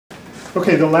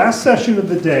Okay, the last session of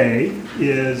the day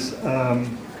is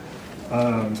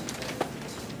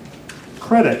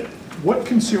credit, what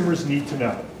consumers need to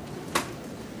know.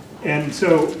 And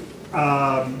so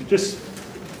just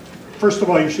first of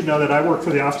all, you should know that I work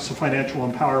for the Office of Financial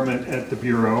Empowerment at the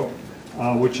Bureau,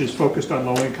 which is focused on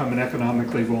low-income and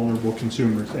economically vulnerable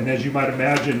consumers. And as you might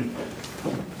imagine,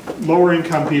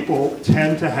 lower-income people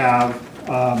tend to have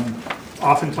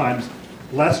oftentimes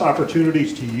less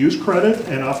opportunities to use credit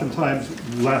and oftentimes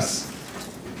less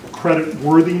credit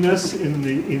worthiness in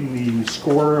the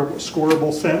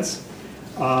scoreable sense.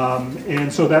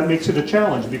 And so that makes it a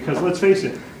challenge because let's face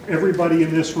it, everybody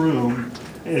in this room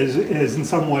is in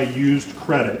some way used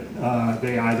credit.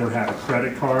 They either have a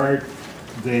credit card,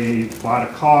 they bought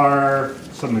a car,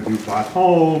 some of you bought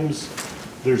homes.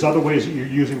 There's other ways that you're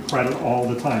using credit all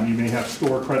the time. You may have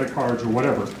store credit cards or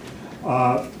whatever.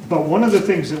 But one of the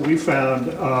things that we found,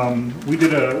 we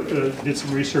did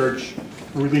some research,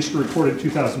 released a report in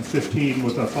 2015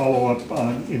 with a follow-up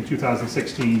in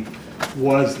 2016,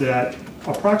 was that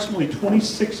approximately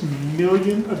 26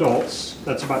 million adults,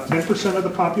 that's about 10% of the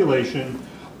population,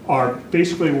 are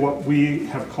basically what we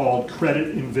have called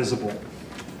credit invisible.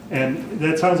 And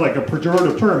that sounds like a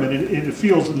pejorative term, and it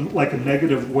feels like a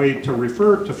negative way to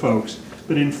refer to folks.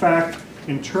 But in fact,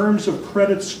 in terms of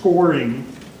credit scoring,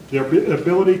 their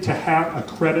ability to have a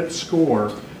credit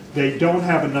score, they don't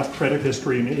have enough credit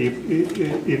history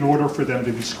in order for them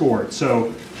to be scored.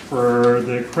 So for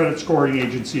the credit scoring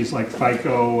agencies like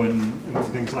FICO and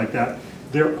things like that,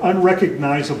 they're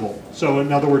unrecognizable. So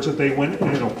in other words, if they went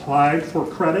and applied for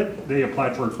credit, they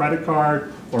applied for a credit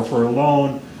card or for a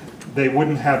loan, they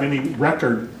wouldn't have any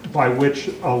record by which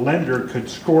a lender could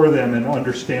score them and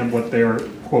understand what their,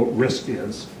 quote, risk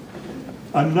is.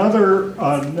 Another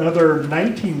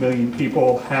 19 million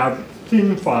people have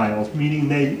thin files, meaning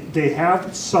they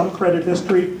have some credit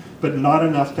history, but not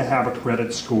enough to have a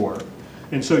credit score.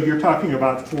 And so you're talking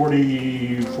about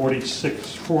 40,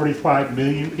 46, 45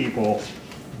 million people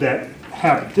that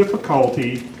have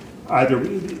difficulty, either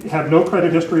have no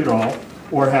credit history at all,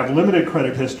 or have limited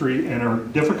credit history and are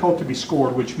difficult to be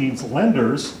scored, which means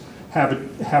lenders have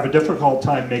a difficult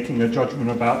time making a judgment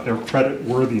about their credit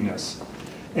worthiness.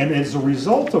 And as a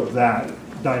result of that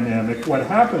dynamic, what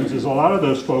happens is a lot of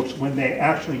those folks, when they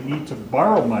actually need to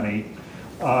borrow money,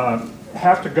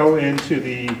 have to go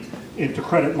into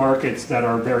credit markets that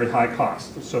are very high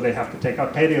cost. So they have to take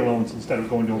out payday loans instead of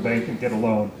going to a bank and get a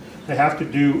loan. They have to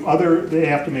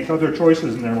make other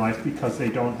choices in their life because they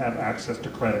don't have access to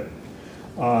credit.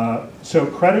 So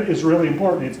credit is really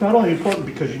important. It's not only important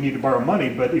because you need to borrow money,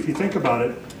 but if you think about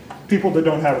it, people that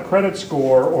don't have a credit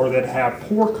score or that have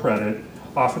poor credit,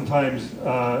 oftentimes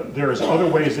there's other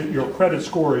ways that your credit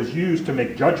score is used to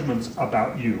make judgments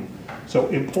about you. So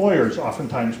employers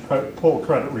oftentimes pull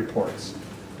credit reports.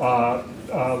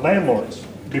 Landlords,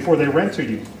 before they rent to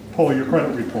you, pull your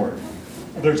credit report.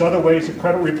 There's other ways that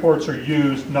credit reports are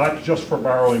used, not just for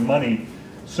borrowing money.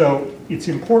 So it's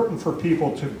important for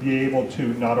people to be able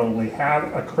to not only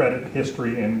have a credit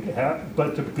history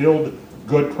but to build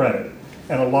good credit.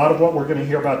 And a lot of what we're going to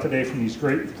hear about today from these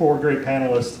four great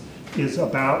panelists is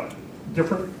about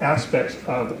different aspects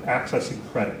of accessing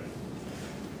credit.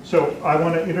 So I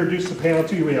want to introduce the panel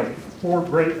to you. We have four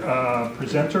great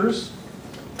presenters.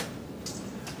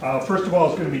 First of all,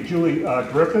 it's going to be Julie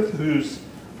Griffith, who's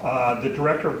the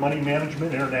Director of Money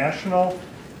Management International.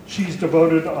 She's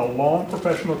devoted a long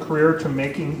professional career to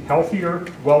making healthier,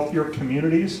 wealthier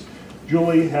communities.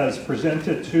 Julie has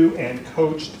presented to and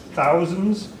coached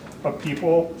thousands of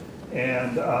people,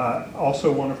 and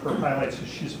also one of her highlights is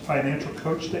she's a financial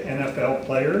coach to NFL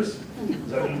players.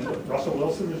 Does that mean Russell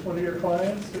Wilson is one of your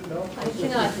clients? No? I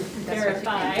cannot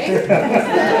verify.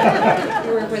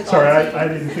 Sorry, I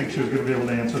didn't think she was going to be able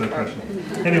to answer that question.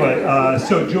 Anyway,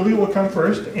 so Julie will come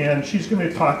first, and she's going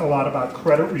to talk a lot about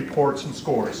credit reports and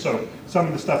scores. So some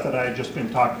of the stuff that I had just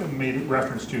made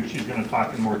reference to, she's going to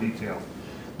talk in more detail.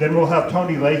 Then we'll have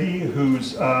Tony Leahy,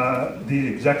 who's the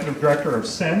Executive Director of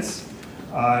Sense.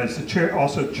 Is the chair,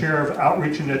 also chair of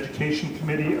Outreach and Education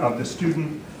Committee of the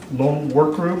Student Loan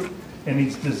Work Group, and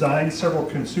he's designed several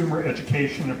consumer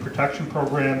education and protection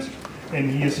programs,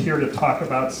 and he is here to talk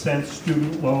about Sense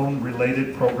student loan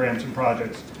related programs and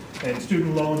projects. And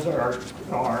student loans are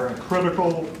a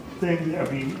critical thing. I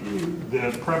mean,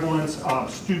 the prevalence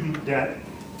of student debt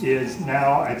is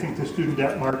now, I think the student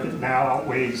debt market now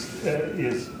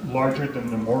is larger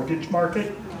than the mortgage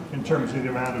market in terms of the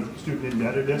amount of student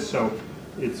indebtedness. So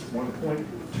it's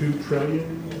 1.2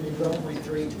 trillion,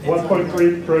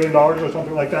 1.3 trillion dollars or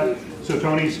something like that. So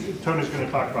Tony's going to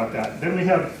talk about that. Then we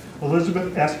have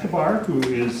Elizabeth Escobar, who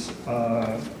is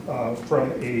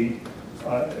from an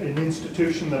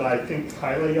institution that I think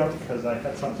highly of because I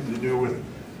had something to do with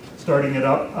starting it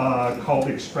up, called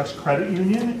Express Credit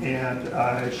Union,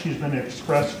 and she's been at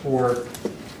Express for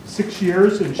 6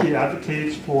 years, and she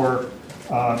advocates for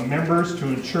members to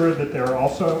ensure that they're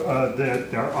also that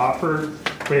they're offered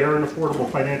fair and affordable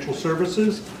financial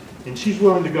services, and she's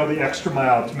willing to go the extra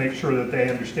mile to make sure that they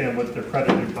understand what their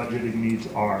credit and budgeting needs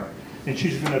are. And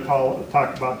she's going to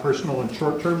talk about personal and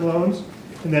short-term loans.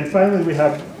 And then finally we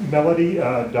have Melody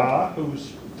Daw,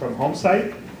 who's from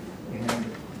HomeSite. And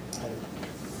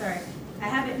Sorry, I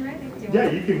have it in writing. yeah,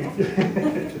 you can.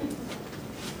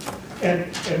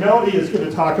 and Melody is going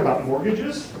to talk about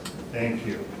mortgages. Thank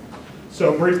you.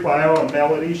 So brief bio on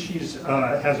Melody. She's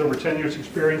has over 10 years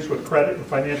experience with credit and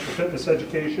financial fitness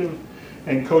education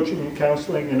and coaching and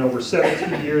counseling, and over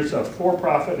 17 years of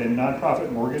for-profit and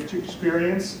nonprofit mortgage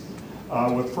experience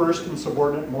with first and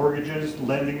subordinate mortgages,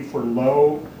 lending for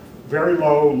very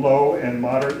low, and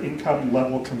moderate income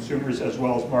level consumers, as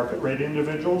well as market rate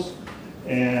individuals.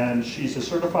 And she's a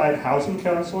certified housing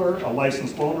counselor, a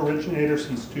licensed loan originator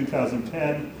since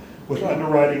 2010, with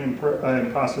underwriting and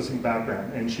processing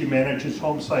background. And she manages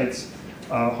HomeSite's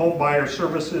home buyer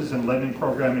services and lending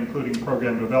program, including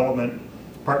program development,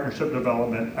 partnership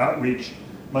development, outreach,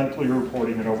 monthly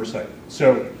reporting, and oversight.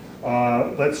 So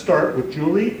let's start with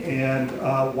Julie, and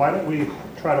why don't we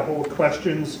try to hold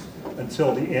questions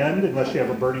until the end, unless you have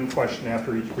a burning question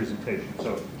after each presentation.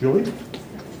 So, Julie?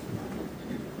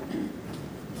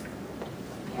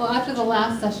 Well, after the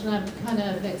last session, I'm kind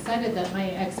of excited that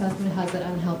my ex-husband has an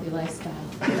unhealthy lifestyle.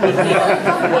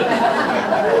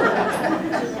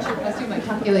 Let's do my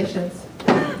calculations.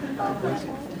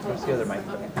 Where's the other mic?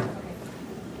 Okay.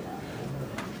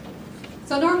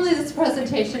 So normally this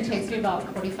presentation takes me about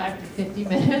 45 to 50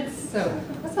 minutes, so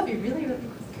this will be really, really quick.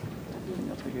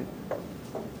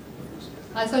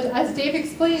 So as Dave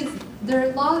explains, there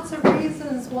are lots of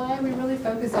reasons why we really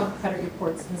focus on credit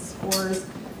reports and scores.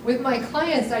 With my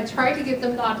clients, I try to get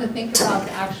them not to think about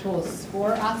the actual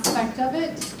score aspect of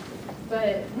it,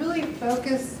 but really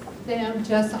focus them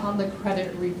just on the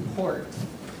credit report.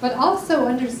 But also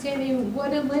understanding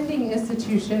what a lending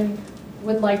institution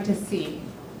would like to see,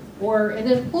 or an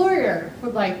employer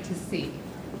would like to see.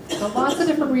 So lots of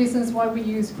different reasons why we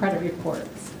use credit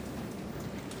reports.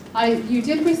 You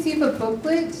did receive a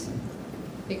booklet.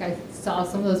 I think I saw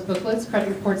some of those booklets, credit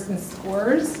reports and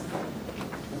scores.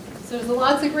 So there's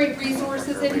lots of great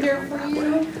resources in here for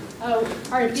you. All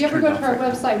right, if you ever go to our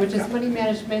website, which is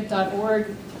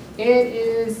moneymanagement.org, it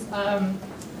is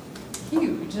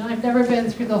huge, and I've never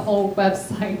been through the whole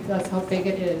website. That's how big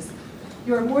it is.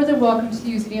 You are more than welcome to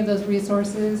use any of those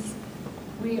resources.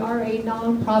 We are a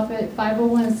nonprofit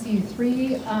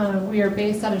 501c3. We are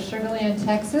based out of Sugar Land,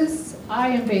 Texas. I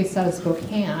am based out of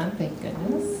Spokane, thank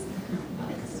goodness.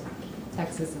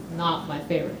 Texas is not my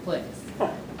favorite place.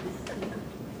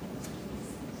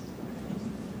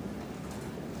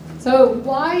 So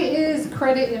why is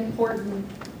credit important?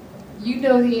 You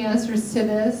know the answers to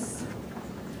this,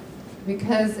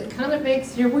 because it kind of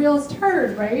makes your wheels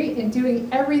turn, right? In doing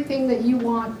everything that you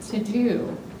want to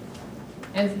do.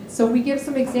 And so we give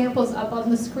some examples up on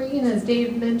the screen. As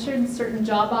Dave mentioned, certain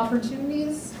job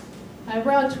opportunities.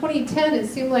 Around 2010, it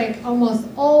seemed like almost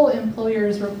all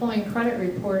employers were pulling credit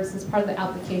reports as part of the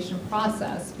application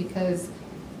process because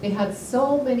they had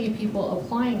so many people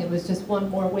applying. It was just one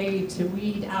more way to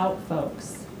weed out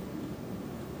folks.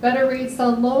 Better rates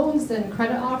on loans and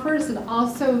credit offers. It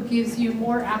also gives you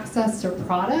more access to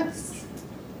products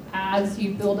as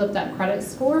you build up that credit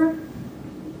score.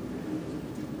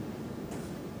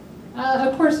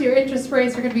 Of course, your interest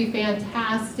rates are going to be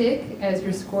fantastic as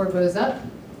your score goes up.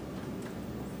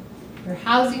 Your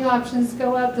housing options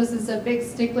go up. This is a big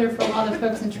stickler for a lot of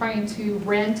folks in trying to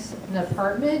rent an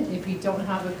apartment. If you don't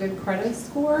have a good credit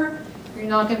score, you're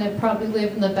not going to probably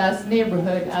live in the best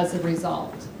neighborhood as a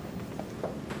result.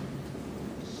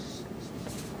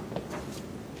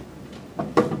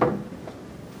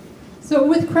 So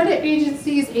with credit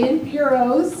agencies and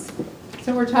bureaus,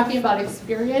 so we're talking about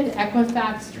Experian,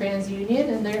 Equifax, TransUnion,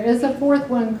 and there is a fourth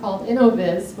one called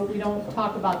Innoviz, but we don't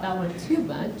talk about that one too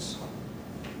much.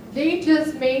 They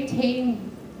just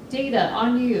maintain data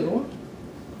on you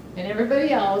and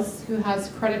everybody else who has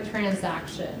credit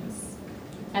transactions,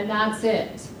 and that's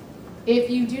it. If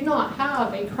you do not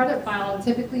have a credit file, it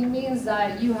typically means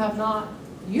that you have not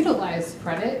utilized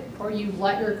credit or you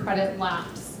let your credit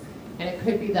lapse. And it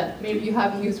could be that maybe you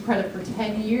haven't used credit for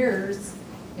 10 years,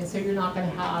 and so you're not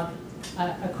going to have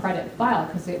a credit file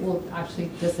because it will actually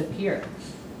disappear.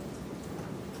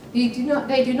 They do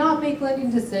not make lending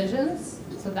decisions,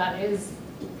 So that is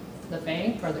the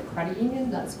bank or the credit union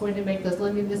that's going to make those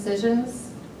lending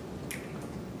decisions.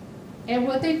 And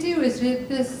what they do is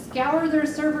they scour their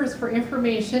servers for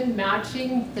information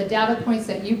matching the data points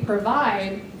that you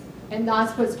provide, and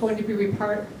that's what's going to be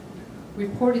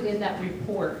reported in that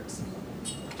report.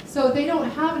 So they don't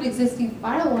have an existing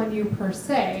file on you per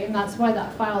se, and that's why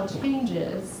that file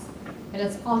changes. And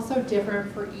it's also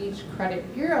different for each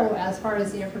credit bureau as far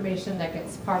as the information that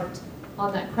gets parked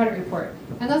on that credit report.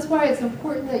 And that's why it's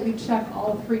important that you check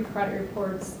all 3 credit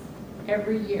reports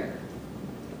every year.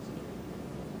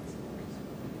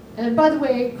 And by the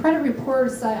way, credit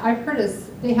reports, I've heard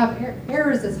they have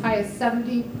errors as high as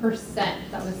 70%.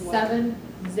 That was 70.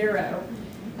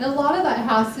 And a lot of that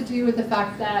has to do with the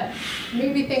fact that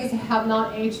maybe things have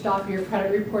not aged off your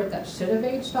credit report that should have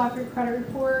aged off your credit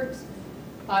report.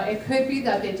 It could be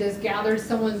that they just gathered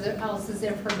someone else's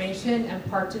information and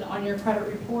parked it on your credit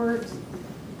report.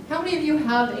 How many of you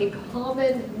have a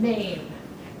common name?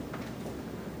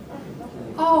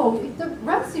 Oh, the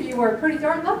rest of you are pretty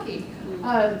darn lucky.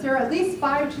 There are at least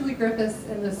 5 Julie Griffiths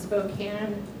in the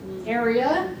Spokane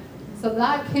area, so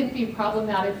that can be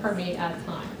problematic for me at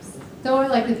times. Though I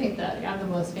like to think that I'm the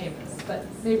most famous, but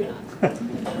maybe not.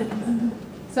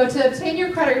 So to obtain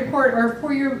your credit report, or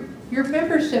for your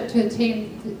membership to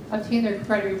obtain their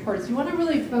credit reports, you want to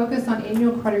really focus on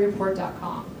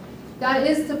annualcreditreport.com. That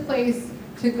is the place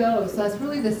to go. So that's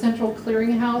really the central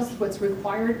clearinghouse, what's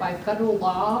required by federal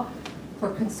law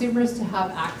for consumers to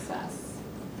have access.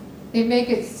 They make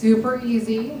it super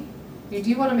easy. You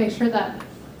do want to make sure that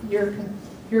your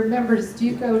members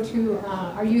do go to,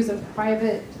 or use a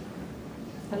private,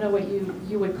 I don't know what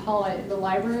you would call it, the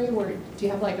library, or do you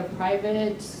have like a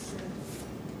private,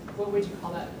 what would you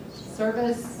call that,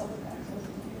 service?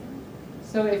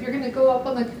 So if you're going to go up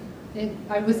on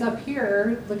I was up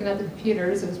here looking at the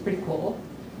computers, it was pretty cool.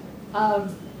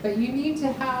 But you need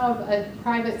to have a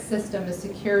private system, a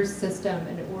secure system,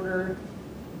 in order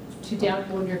to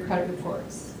download your credit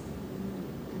reports.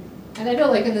 And I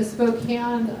know like in the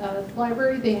Spokane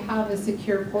library, they have a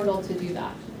secure portal to do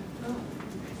that.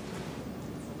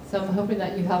 So I'm hoping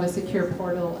that you have a secure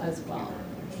portal as well.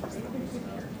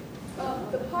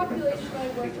 The population I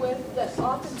work with, that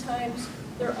oftentimes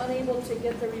they're unable to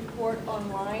get the report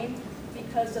online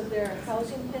because of their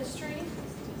housing history.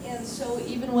 And so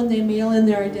even when they mail in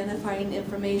their identifying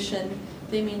information,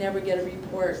 they may never get a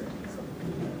report.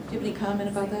 Do you have any comment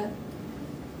about that?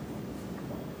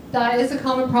 That is a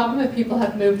common problem if people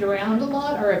have moved around a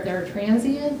lot or if they're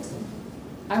transient.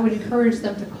 I would encourage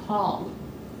them to call.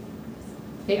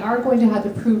 They are going to have to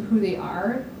prove who they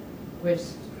are, which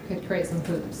could create some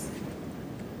hoops.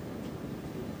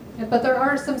 But there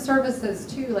are some services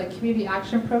too, like community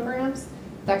action programs,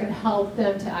 that can help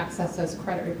them to access those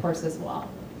credit reports as well.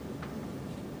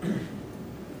 Can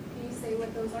you say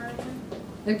what those are again?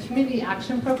 The community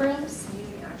action programs?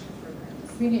 Community action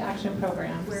programs. Community action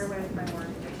programs. Where would I find more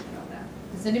information about that?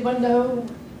 Does anyone know,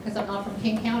 because I'm not from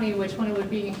King County, which one it would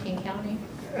be in King County?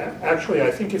 Actually,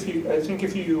 I think if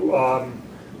you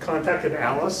contacted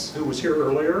Alice, who was here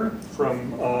earlier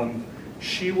from,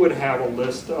 she would have a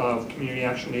list of community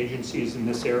action agencies in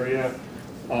this area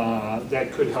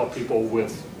that could help people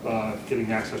with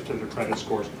getting access to their credit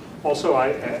scores. Also,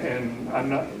 I'm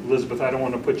not, Elizabeth, I don't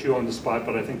want to put you on the spot,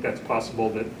 but I think that's possible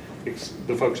that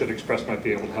the folks at Express might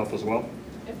be able to help as well.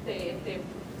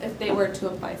 If they were to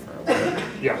apply for a loan.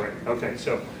 Yeah, right, okay,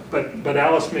 so, but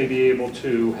Alice may be able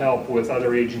to help with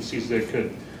other agencies that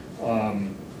could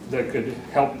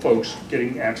help folks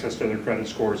getting access to their credit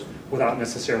scores without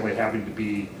necessarily having to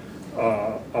be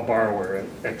a borrower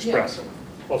at Express. Yeah.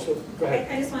 Also, go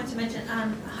ahead. I just wanted to mention,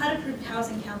 HUD-approved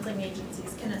housing counseling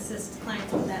agencies can assist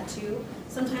clients with that too,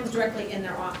 sometimes directly in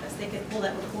their office. They could pull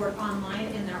that report online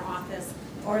in their office,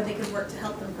 or they could work to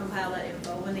help them compile that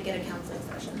info when they get a counseling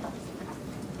session.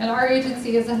 And our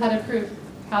agency is a HUD-approved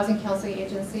housing counseling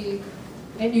agency,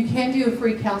 and you can do a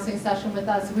free counseling session with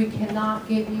us. We cannot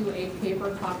give you a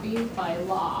paper copy by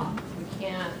law. We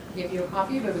can't give you a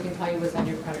copy, but we can tell you what's on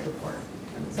your credit report.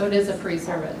 So it is a free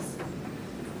service.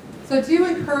 So do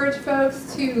encourage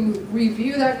folks to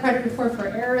review that credit report for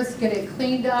errors, get it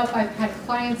cleaned up. I've had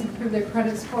clients improve their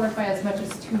credit score by as much as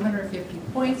 250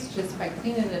 points just by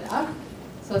cleaning it up.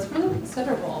 So it's really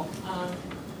considerable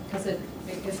because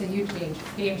it's a huge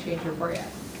game changer for you.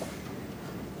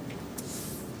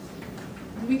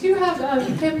 We do have,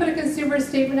 you can put a consumer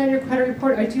statement on your credit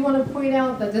report. I do want to point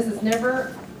out that this is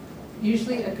never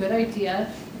usually a good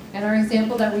idea. And our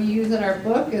example that we use in our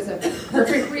book is a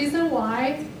perfect reason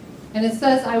why. And it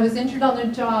says, I was injured on the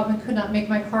job and could not make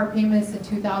my car payments in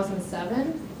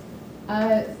 2007.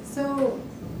 So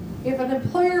if an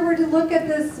employer were to look at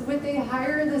this, would they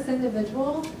hire this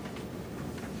individual?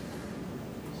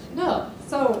 No.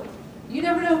 So you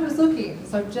never know who's looking.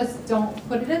 So just don't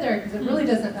put it in there because it really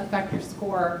doesn't affect your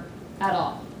score at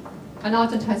all. And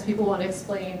oftentimes people want to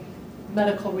explain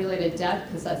medical related debt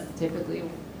because that's typically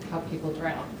how people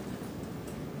drown.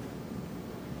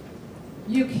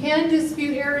 You can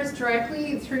dispute errors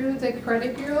directly through the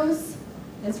credit bureaus.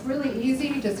 It's really easy.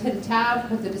 You just hit a tab,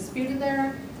 put the dispute in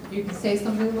there. You can say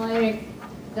something like,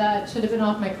 that should have been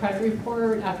off my credit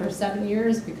report after 7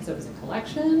 years because it was a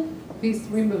collection. Please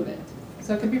remove it.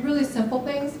 So it can be really simple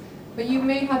things, but you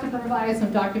may have to provide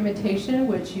some documentation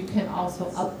which you can also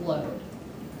upload.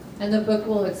 And the book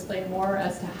will explain more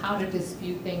as to how to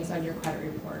dispute things on your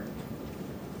credit report.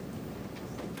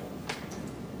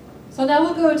 So now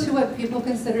we'll go to what people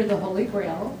consider the holy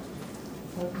grail,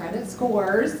 so credit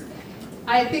scores.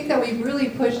 I think that we've really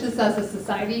pushed this as a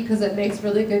society because it makes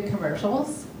really good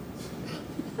commercials.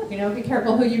 You know, be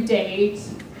careful who you date,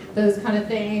 those kind of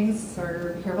things,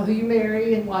 or be careful who you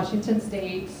marry in Washington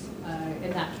State,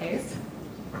 in that case.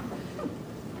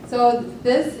 So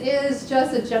this is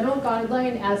just a general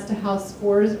guideline as to how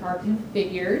scores are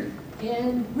configured.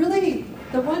 And really,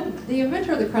 the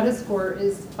inventor of the credit score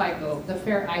is FICO, the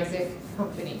Fair Isaac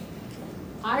Company.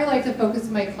 I like to focus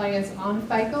my clients on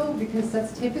FICO because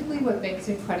that's typically what banks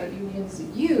and credit unions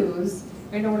use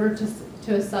in order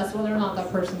to assess whether or not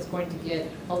that person is going to get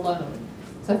a loan.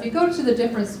 So if you go to the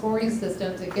different scoring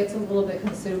systems, it gets a little bit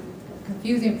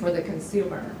confusing for the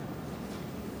consumer.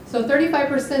 So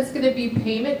 35% is going to be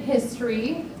payment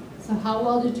history. So how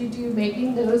well did you do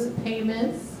making those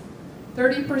payments?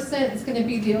 30% is going to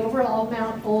be the overall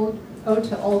amount owed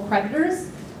to all creditors.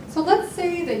 So let's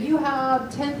say that you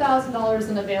have $10,000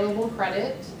 in available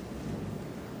credit.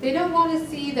 They don't want to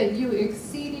see that you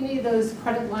exceed any of those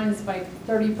credit lines by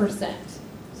 30%.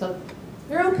 So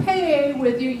they're okay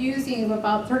with you using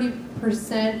about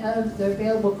 30% of the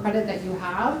available credit that you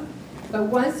have. But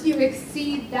once you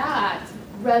exceed that,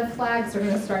 red flags are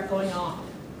going to start going off.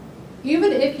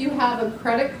 Even if you have a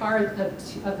credit card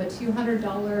of a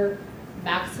 $200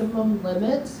 maximum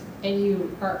limit and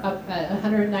you are up at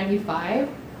 $195,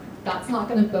 that's not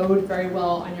going to bode very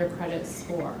well on your credit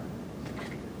score.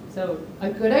 So a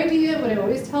good idea, what I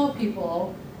always tell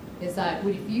people, is that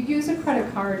if you use a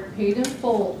credit card paid in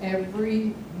full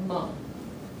every month,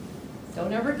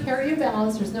 don't ever carry a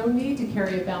balance. There's no need to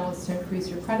carry a balance to increase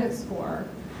your credit score.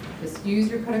 Just use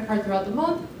your credit card throughout the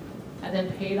month and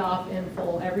then pay it off in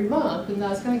full every month, and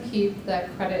that's going to keep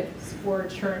that credit score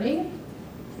churning.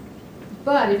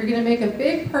 But if you're going to make a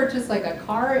big purchase like a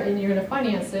car and you're going to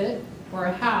finance it, or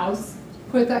a house,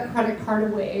 put that credit card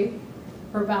away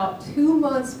for about 2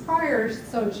 months prior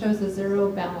so it shows a zero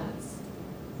balance.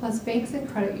 Plus banks and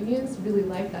credit unions really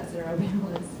like that zero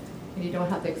balance and you don't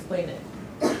have to explain it.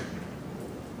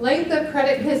 Length of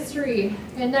credit history.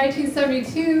 In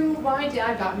 1972, my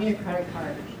dad got me a credit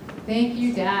card. Thank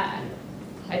you, Dad.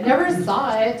 I never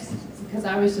saw it because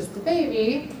I was just a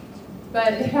baby,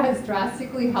 but it has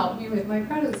drastically helped me with my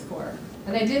credit score.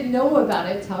 And I didn't know about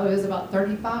it until I was about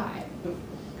 35.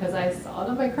 Because I saw it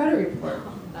on my credit report.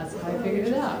 That's how I figured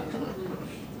it out.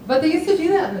 But they used to do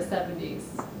that in the 70s.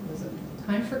 It was a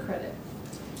time for credit.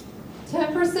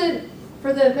 10%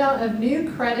 for the amount of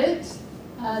new credit.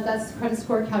 That's the credit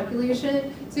score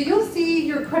calculation. So you'll see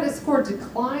your credit score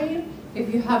decline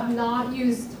if you have not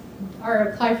used or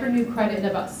applied for new credit in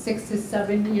about 6 to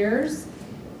 7 years.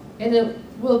 And it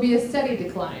will be a steady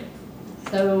decline.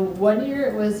 So 1 year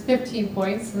it was 15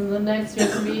 points, and the next year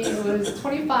for me it was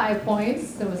 25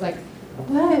 points. So it was like,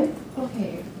 what?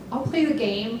 Okay, I'll play the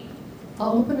game.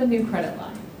 I'll open a new credit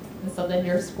line. And so then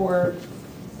your score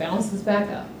bounces back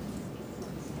up.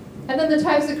 And then the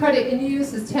types of credit in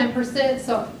use is 10%.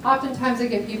 So oftentimes I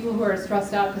get people who are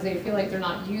stressed out because they feel like they're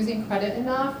not using credit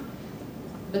enough.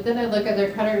 But then I look at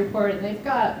their credit report and they've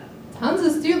got tons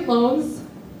of student loans.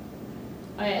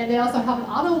 And they also have an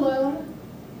auto loan.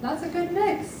 That's a good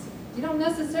mix. You don't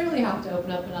necessarily have to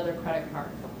open up another credit card.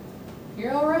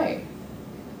 You're all right.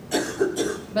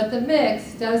 But the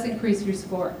mix does increase your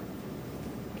score.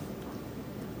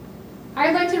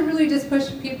 I'd like to really just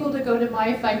push people to go to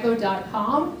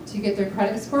myfico.com to get their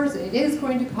credit scores. It is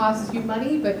going to cost you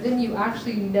money, but then you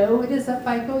actually know it is a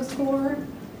FICO score.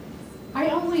 I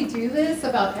only do this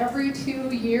about every 2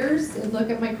 years and look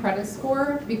at my credit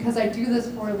score because I do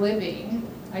this for a living.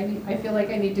 I feel like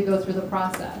I need to go through the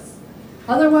process.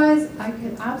 Otherwise, I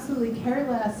could absolutely care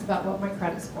less about what my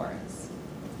credit score is.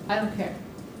 I don't care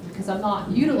because I'm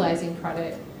not utilizing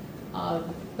credit.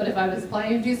 But if I was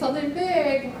planning to do something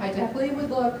big, I definitely would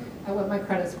look at what my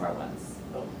credit score was.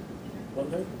 One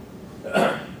thing.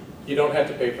 You don't have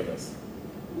to pay for this.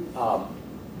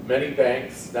 Many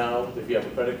banks now, if you have a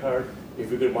credit card, if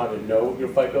you're going to want to know what your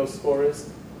FICO score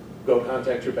is, go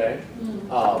contact your bank.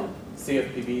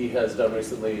 CFPB has done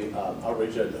recently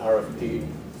outreach and RFP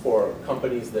for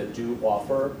companies that do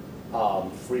offer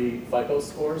free FICO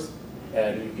scores,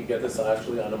 and you can get this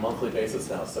actually on a monthly basis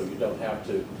now, so you don't have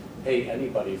to pay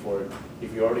anybody for it.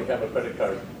 If you already have a credit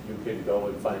card, you can go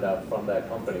and find out from that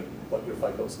company what your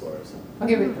FICO score is.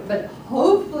 Okay, but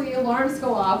hopefully alarms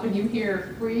go off when you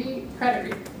hear free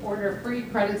credit report or free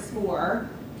credit score,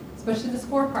 especially the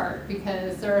score part,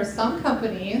 because there are some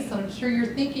companies, I'm sure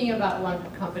you're thinking about one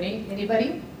company.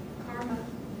 Anybody? Karma.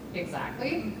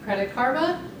 Exactly, Credit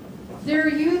Karma. They're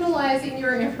utilizing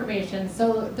your information,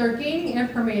 so they're gaining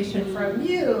information from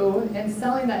you and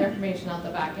selling that information on the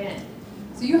back end.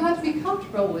 So you have to be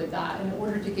comfortable with that in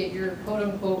order to get your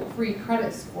quote-unquote free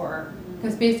credit score,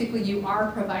 because basically you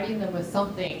are providing them with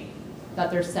something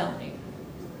that they're selling.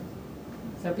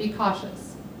 So be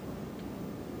cautious.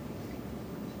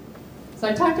 So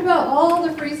I talked about all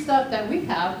the free stuff that we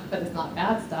have, but it's not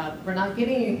bad stuff. We're not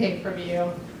getting anything from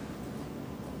you.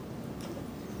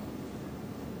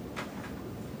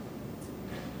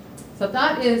 So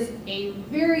that is a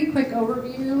very quick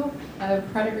overview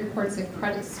of credit reports and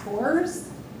credit scores.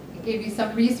 It gave you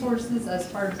some resources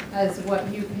as far as what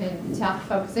you can tap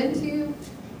folks into.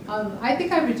 I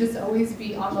think I would just always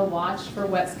be on the watch for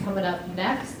what's coming up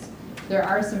next. There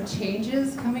are some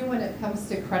changes coming when it comes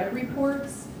to credit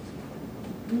reports.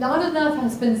 Not enough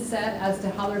has been said as to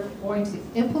how they're going to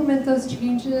implement those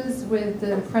changes with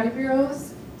the credit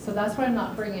bureaus. So that's why I'm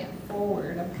not bringing it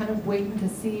forward. I'm kind of waiting to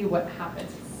see what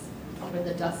happens when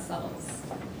the dust settles.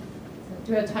 So,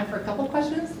 do we have time for a couple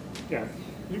questions? Yeah,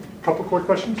 a couple quick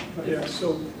questions? Yeah,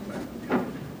 so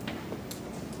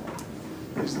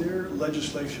is there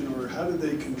legislation, or how do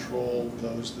they control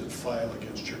those that file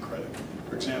against your credit?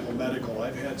 For example, medical,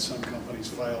 I've had some companies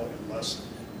file in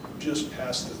just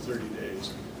past the 30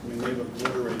 days. I mean, they've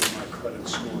obliterated my credit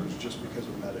scores just because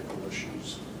of medical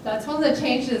issues. That's one of the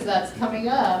changes that's coming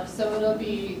up. So it'll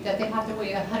be that they have to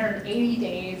wait 180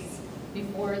 days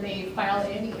before they file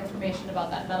any information about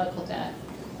that medical debt.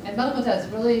 And medical debt is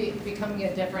really becoming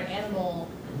a different animal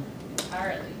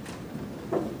entirely.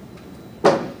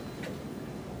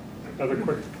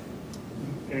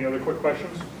 Any other quick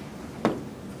questions?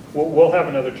 We'll have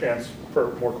another chance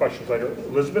for more questions later.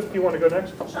 Elizabeth, do you want to go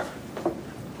next? Sure.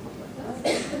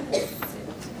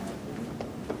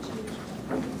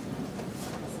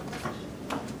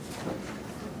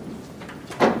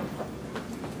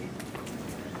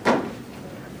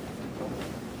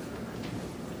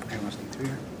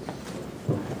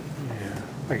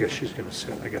 I guess she's going to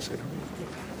sit. I guess I don't.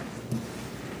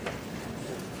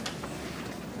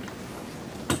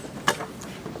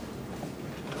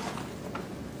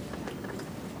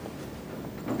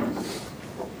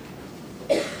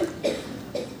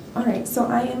 All right, so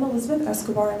I am Elizabeth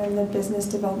Escobar, and I'm the Business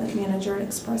Development Manager at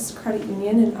Express Credit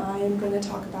Union, and I am going to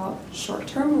talk about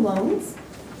short-term loans.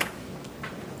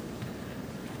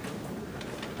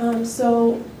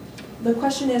 So the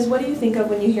question is, what do you think of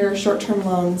when you hear short-term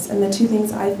loans? And the two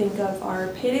things I think of are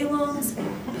payday loans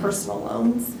and personal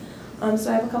loans.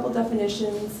 So I have a couple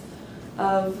definitions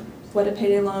of what a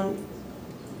payday loan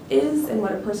is and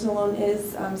what a personal loan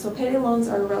is. So payday loans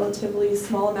are a relatively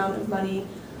small amount of money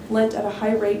lent at a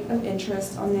high rate of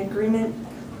interest on the agreement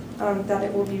that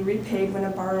it will be repaid when a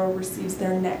borrower receives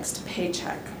their next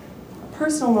paycheck. A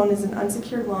personal loan is an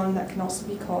unsecured loan that can also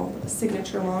be called a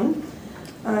signature loan.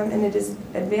 And it is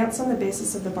advanced on the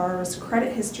basis of the borrower's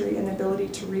credit history and ability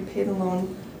to repay the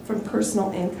loan from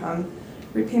personal income.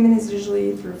 Repayment is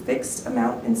usually through fixed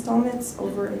amount installments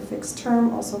over a fixed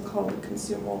term, also called a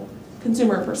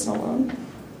consumer personal loan.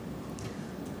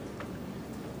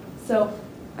 So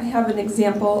I have an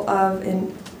example of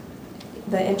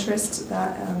the interest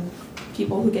that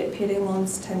people who get payday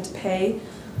loans tend to pay.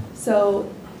 So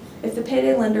if the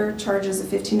payday lender charges a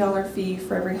 $15 fee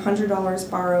for every $100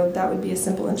 borrowed, that would be a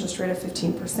simple interest rate of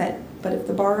 15%. But if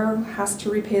the borrower has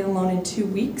to repay the loan in 2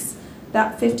 weeks,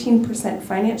 that 15%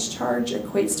 finance charge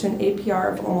equates to an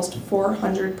APR of almost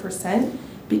 400%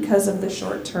 because of the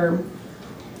short term.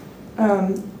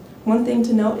 One thing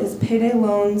to note is payday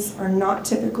loans are not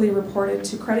typically reported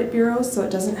to credit bureaus, so it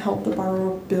doesn't help the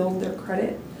borrower build their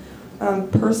credit.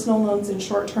 Personal loans and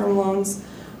short-term loans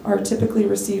are typically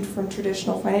received from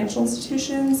traditional financial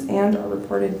institutions and are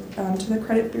reported to the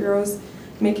credit bureaus,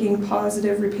 making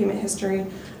positive repayment history,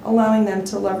 allowing them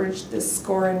to leverage this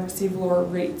score and receive lower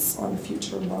rates on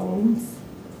future loans.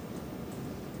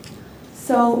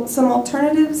 So some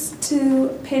alternatives to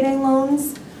payday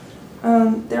loans.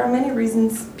 There are many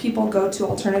reasons people go to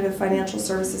alternative financial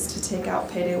services to take out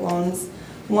payday loans.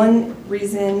 One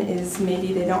reason is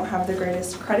maybe they don't have the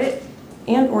greatest credit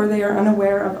and or they are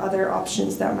unaware of other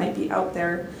options that might be out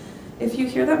there. If you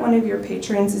hear that one of your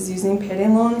patrons is using payday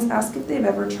loans, ask if they've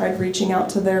ever tried reaching out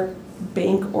to their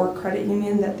bank or credit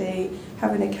union that they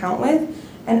have an account with,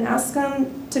 and ask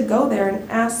them to go there and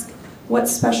ask what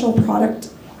special product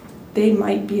they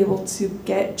might be able to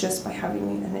get just by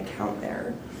having an account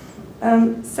there.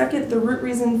 Second, the root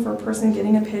reason for a person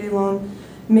getting a payday loan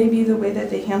may be the way that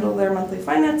they handle their monthly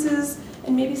finances,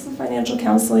 and maybe some financial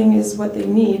counseling is what they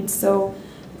need. So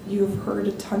you've heard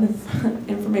a ton of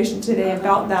information today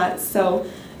about that. So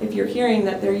if you're hearing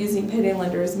that they're using payday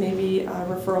lenders, maybe a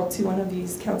referral to one of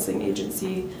these counseling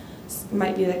agencies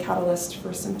might be the catalyst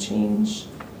for some change.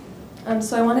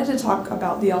 So I wanted to talk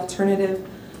about the alternative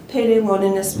payday loan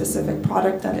in a specific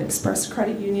product that Express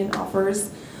Credit Union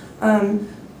offers.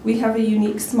 We have a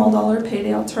unique small dollar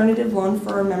payday alternative loan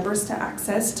for our members to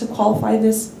access. To qualify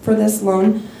for this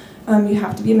loan, you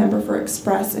have to be a member for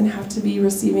Express and have to be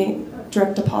receiving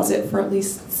direct deposit for at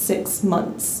least 6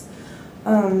 months.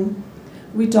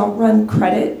 We don't run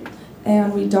credit,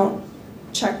 and we don't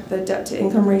check the debt to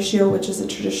income ratio, which is a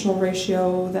traditional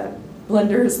ratio that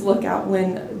lenders look at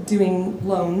when doing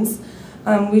loans.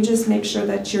 We just make sure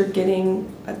that you're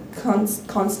getting a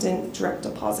constant direct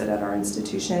deposit at our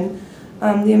institution.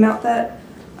 The amount that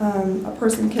a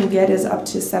person can get is up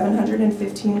to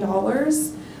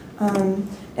 $715,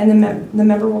 and the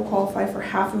member will qualify for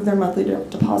half of their monthly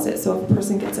direct deposit. So if a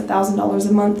person gets $1,000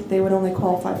 a month, they would only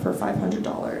qualify for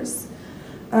 $500.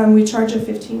 We charge a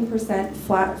 15%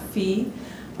 flat fee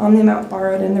on the amount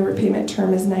borrowed, and the repayment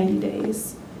term is 90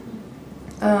 days.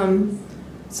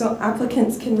 So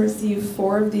applicants can receive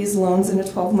 4 of these loans in a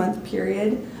 12-month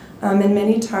period. And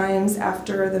many times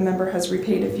after the member has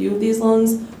repaid a few of these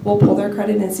loans, we'll pull their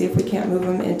credit and see if we can't move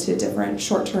them into different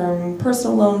short-term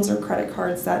personal loans or credit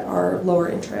cards that are lower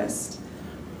interest.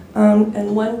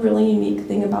 And one really unique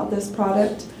thing about this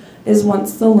product is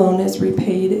once the loan is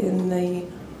repaid in the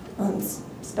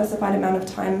specified amount of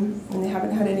time when they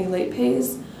haven't had any late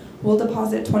pays, we'll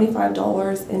deposit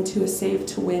 $25 into a Save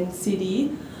to Win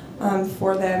CD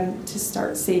for them to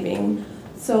start saving.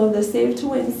 So the Save to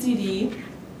Win CD,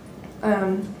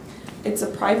 it's a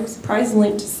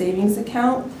prize-linked savings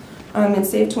account, and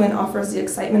Save to Win offers the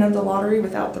excitement of the lottery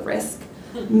without the risk.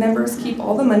 Members keep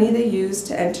all the money they use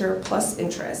to enter plus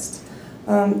interest.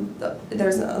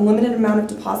 There's a limited amount of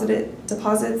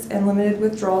deposits, and limited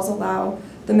withdrawals allow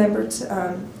the member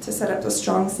to set up a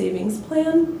strong savings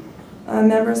plan.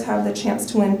 Members have the chance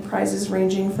to win prizes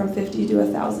ranging from $50 to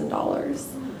 $1,000.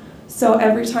 So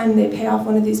every time they pay off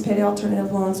one of these payday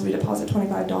alternative loans, we deposit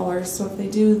 $25. So if they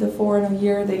do the 4 in a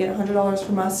year, they get $100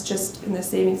 from us just in the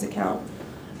savings account.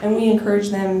 And we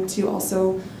encourage them to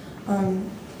also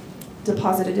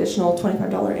deposit additional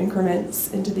 $25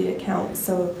 increments into the account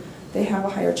so they have a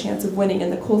higher chance of winning.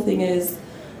 And the cool thing is,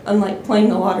 unlike playing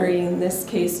the lottery in this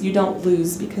case, you don't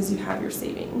lose because you have your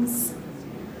savings.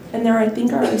 And there, I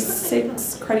think, are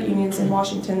 6 credit unions in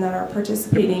Washington that are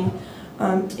participating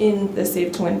in the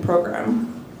Save to Win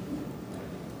program.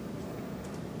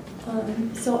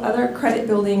 So other credit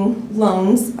building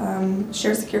loans,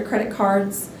 share secure credit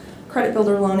cards, credit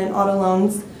builder loan, and auto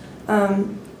loans.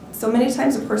 So many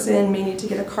times a person may need to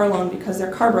get a car loan because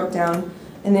their car broke down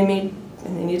and they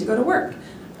need to go to work.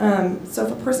 So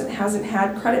if a person hasn't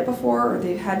had credit before or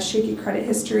they've had shaky credit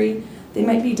history, they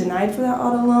might be denied for that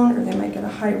auto loan, or they might get a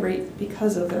high rate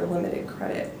because of their limited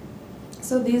credit.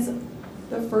 So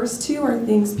the first 2 are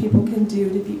things people can do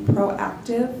to be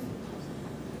proactive.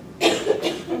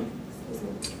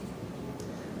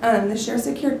 The share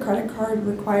secured credit card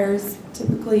requires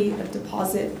typically a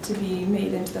deposit to be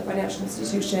made into the financial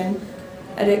institution.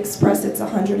 At Express, it's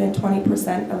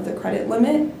 120% of the credit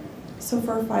limit. So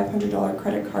for a $500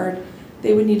 credit card,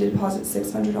 they would need to deposit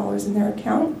 $600 in their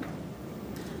account.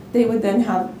 They would then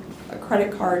have a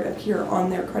credit card appear on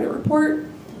their credit report.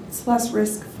 It's less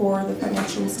risk for the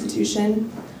financial institution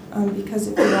because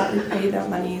if they don't repay, that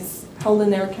money's held in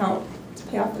their account to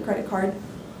pay off the credit card.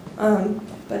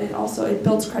 But it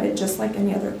builds credit just like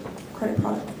any other credit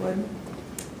product would.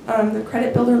 The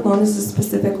credit builder loan is a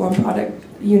specific loan product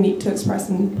unique to Express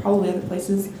and probably other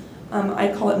places. I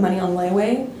call it money on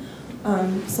layaway.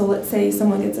 So let's say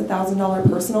someone gets a $1,000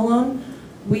 personal loan.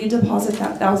 We deposit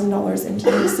that $1,000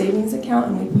 into their savings account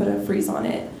and we put a freeze on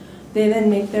it. They then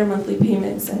make their monthly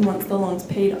payments, and once the loan's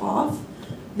paid off,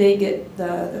 they get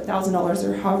the $1,000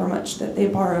 or however much that they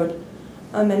borrowed.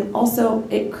 And also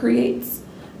it creates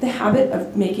the habit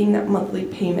of making that monthly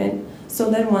payment. So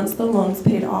then once the loan's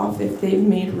paid off, if they've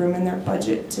made room in their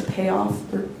budget to pay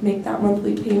off or make that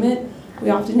monthly payment, we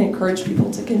often encourage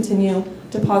people to continue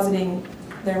depositing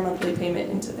their monthly payment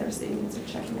into their savings or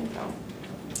checking account.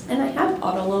 And I have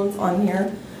auto loans on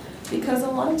here because a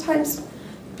lot of times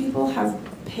people have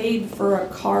paid for a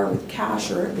car with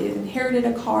cash or they've inherited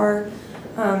a car.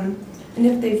 And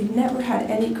if they've never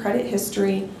had any credit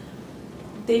history,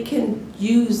 they can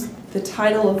use the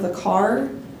title of the car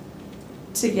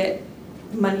to get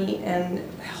money, and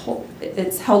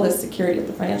it's held as security at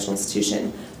the financial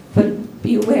institution. But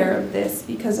be aware of this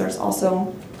because there's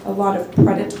also a lot of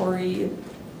predatory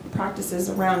practices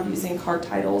around using car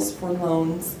titles for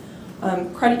loans.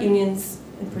 Credit unions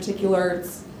in particular,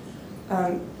 it's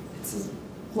a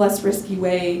less risky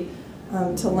way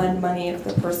to lend money if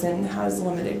the person has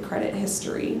limited credit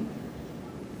history.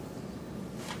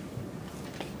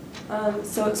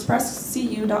 So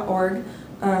expresscu.org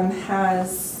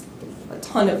has a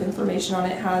ton of information on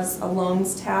it. It has a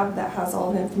loans tab that has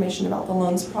all the information about the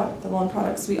loan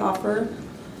products we offer.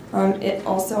 It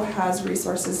also has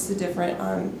resources to different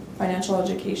financial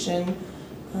education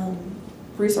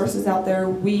resources out there.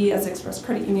 We, as Express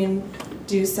Credit Union,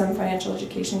 do some financial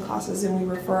education classes, and we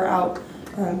refer out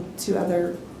to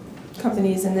other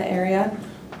companies in the area.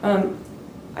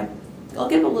 I'll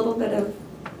give a little bit of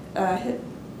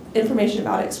information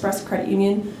about Express Credit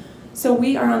Union. So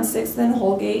we are on 6th and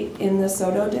Holgate in the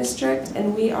SoDo district,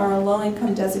 and we are a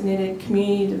low-income designated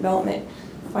community development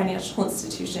financial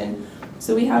institution.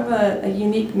 So we have a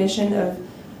unique mission of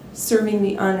serving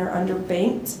the or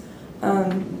underbanked.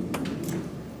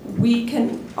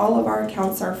 All of our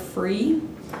accounts are free.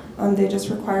 They just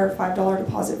require a $5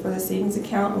 deposit for the savings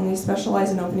account, and we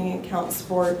specialize in opening accounts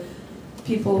for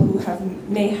people who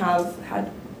may have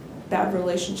had bad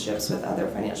relationships with other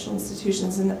financial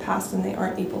institutions in the past and they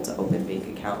aren't able to open bank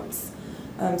accounts.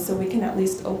 So we can at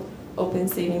least open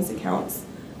savings accounts.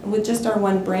 And with just our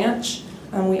one branch,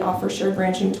 we offer shared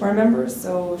branching to our members.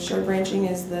 So shared branching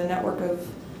is the network of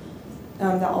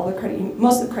that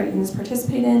most of the credit unions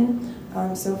participate in.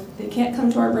 So if they can't come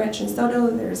to our branch in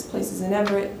SoDo, there's places in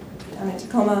Everett, down in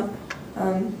Tacoma.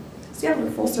 So yeah, we're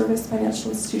a full service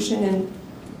financial institution and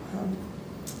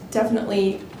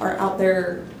definitely are out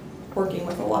there working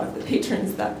with a lot of the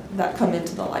patrons that come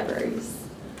into the libraries.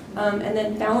 And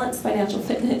then Balance Financial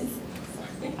Fitness.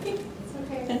 It's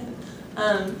okay.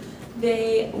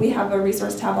 We have a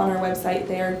resource tab on our website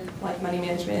there, like Money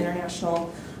Management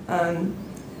International.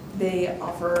 They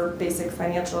offer basic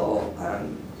financial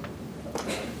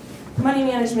money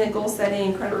management, goal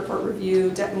setting, credit report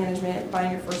review, debt management,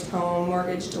 buying your first home,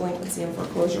 mortgage, delinquency, and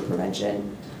foreclosure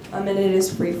prevention. And it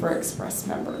is free for Express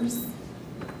members.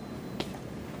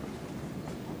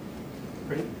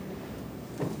 Great.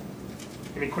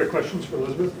 Any quick questions for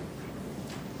Elizabeth?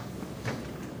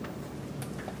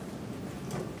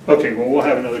 Okay, well, we'll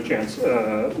have another chance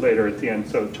later at the end.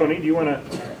 So, Tony, do you want to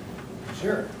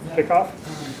Sure. kick off?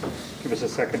 Give us a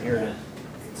second here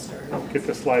to get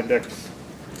the slide decks.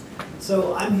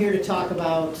 So I'm here to talk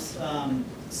about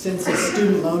Census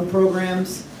student loan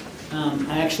programs.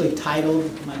 I actually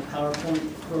titled my PowerPoint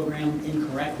program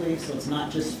incorrectly, so it's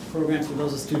not just programs for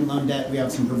those with student loan debt. We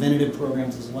have some preventative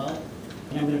programs as well.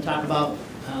 And I'm going to talk about,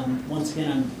 once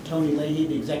again, I'm Tony Leahy,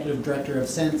 the Executive Director of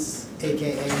CENS,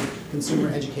 aka Consumer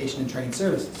Education and Training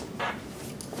Services.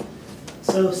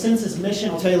 So CENS's mission,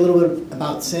 I'll tell you a little bit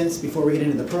about CENS before we get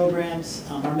into the programs.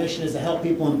 Our mission is to help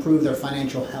people improve their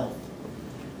financial health.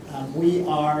 We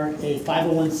are a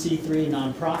 501c3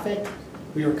 nonprofit.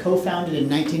 We were co-founded in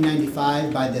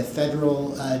 1995 by the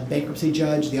federal bankruptcy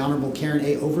judge, the Honorable Karen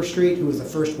A. Overstreet, who was the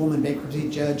first woman bankruptcy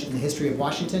judge in the history of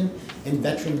Washington, and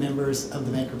veteran members of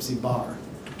the bankruptcy bar.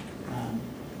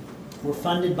 We're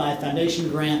funded by foundation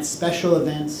grants, special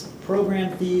events,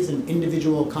 program fees, and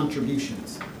individual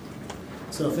contributions.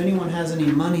 So if anyone has any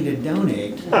money to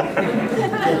donate,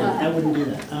 I wouldn't do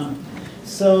that.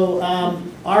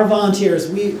 Our volunteers,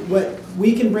 what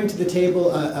we can bring to the table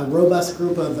a robust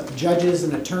group of judges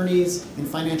and attorneys and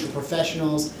financial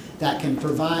professionals that can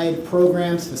provide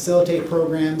programs, facilitate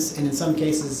programs, and in some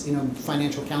cases,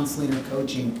 financial counseling or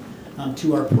coaching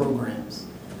to our programs.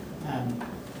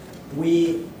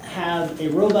 We have a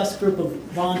robust group of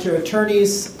volunteer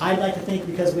attorneys, I'd like to think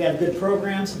because we have good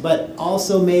programs, but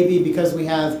also maybe because we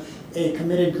have a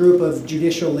committed group of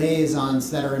judicial liaisons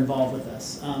that are involved with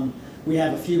us. We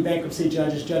have a few bankruptcy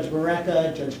judges, Judge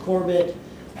Barreca, Judge Corbett,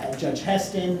 Judge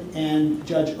Heston, and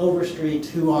Judge Overstreet,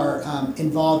 who are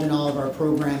involved in all of our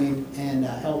programming and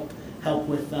help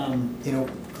with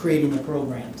creating the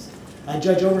programs.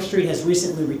 Judge Overstreet has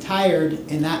recently retired,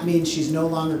 and that means she's no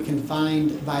longer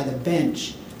confined by the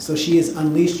bench. So she has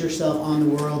unleashed herself on the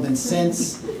world, and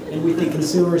we think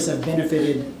consumers have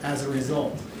benefited as a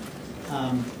result.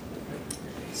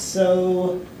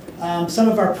 Some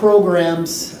of our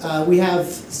programs, we have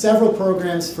several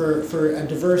programs for a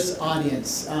diverse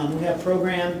audience. We have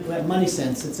Money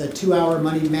Sense. It's a 2-hour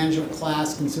money management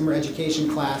class, consumer education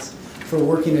class for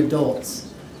working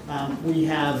adults. We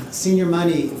have Senior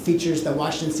Money. It features the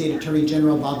Washington State Attorney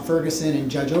General Bob Ferguson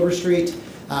and Judge Overstreet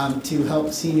to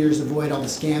help seniors avoid all the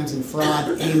scams and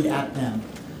fraud aimed at them.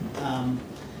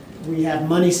 We have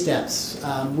Money Steps.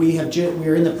 We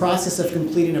are in the process of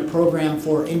completing a program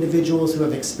for individuals who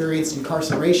have experienced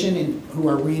incarceration and who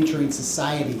are reentering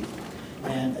society.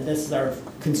 And this is our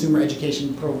consumer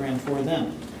education program for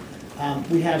them.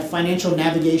 We have Financial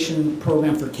Navigation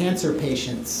Program for cancer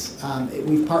patients.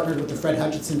 We've partnered with the Fred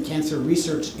Hutchinson Cancer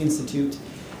Research Institute,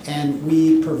 and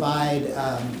we provide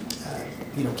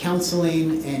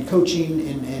counseling and coaching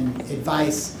and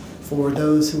advice for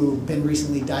those who have been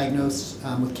recently diagnosed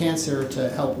with cancer to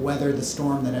help weather the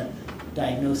storm that a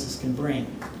diagnosis can bring.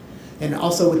 And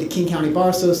also with the King County Bar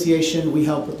Association, we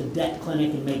help with the debt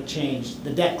clinic and make change.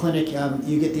 The debt clinic,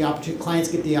 clients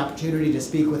get the opportunity to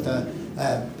speak with a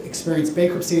experienced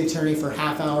bankruptcy attorney for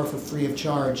half hour for free of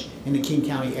charge in the King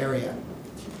County area.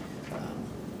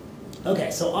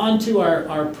 Okay, so on to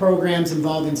our programs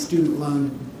involving student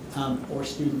loan or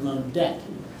student loan debt.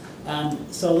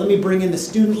 So let me bring in the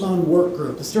Student Loan Work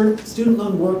Group. The Student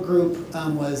Loan Work Group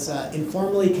was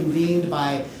informally convened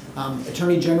by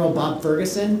Attorney General Bob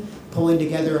Ferguson, pulling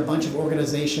together a bunch of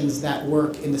organizations that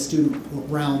work in the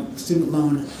student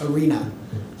loan arena.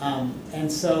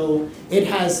 And so it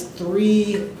has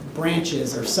 3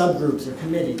 branches or subgroups or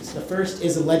committees. The first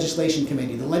is a legislation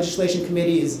committee. The legislation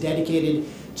committee is dedicated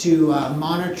to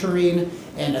monitoring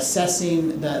and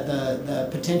assessing the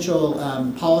potential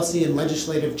policy and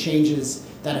legislative changes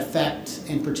that affect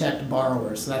and protect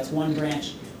borrowers. So that's one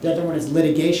branch. The other one is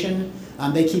litigation.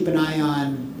 They keep an eye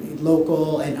on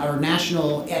local and or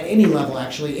national, at any level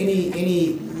actually,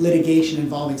 any litigation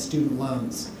involving student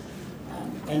loans.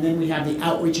 And then we have the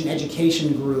outreach and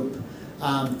education group,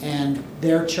 and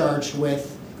they're charged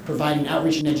with providing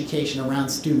outreach and education around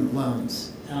student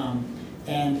loans.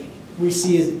 And we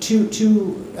see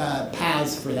two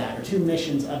paths for that, or 2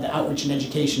 missions of the outreach and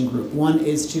education group. One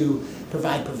is to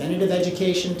provide preventative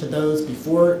education to those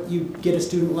before you get a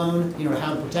student loan,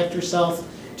 how to protect yourself,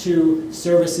 to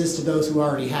services to those who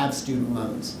already have student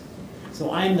loans. So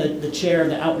I'm the chair of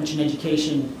the outreach and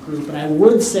education group, and I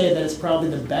would say that it's probably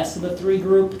the best of the 3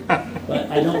 group, but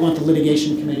I don't want the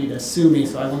litigation committee to sue me,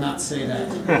 so I will not say that.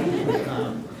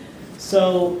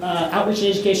 Outreach and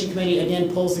education committee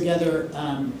again pulls together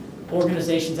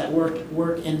organizations that work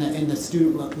in the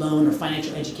student loan or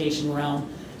financial education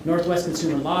realm. Northwest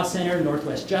Consumer Law Center,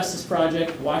 Northwest Justice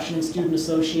Project, Washington Student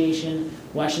Association,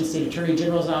 Washington State Attorney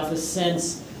General's Office,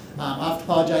 SENSE. I'll have to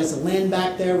apologize to Lynn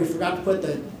back there. We forgot to put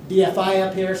the DFI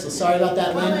up here, so sorry about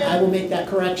that, Lynn. I will make that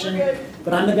correction.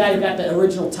 But I'm the guy who got the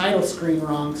original title screen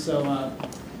wrong, so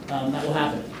that will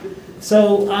happen.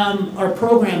 So our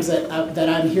programs that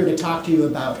I'm here to talk to you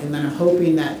about, and that I'm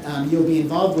hoping that you'll be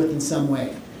involved with in some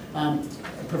way.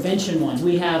 Prevention one.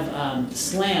 We have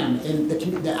SLAM, and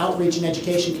the Outreach and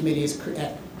Education Committee is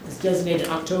designated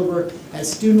October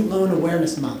as Student Loan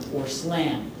Awareness Month, or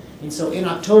SLAM. And so in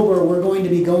October, we're going to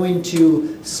be going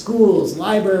to schools,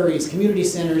 libraries, community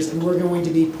centers, and we're going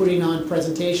to be putting on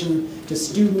presentation to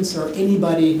students or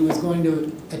anybody who is going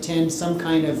to attend some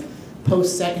kind of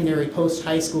post-secondary,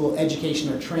 post-high school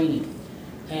education or training.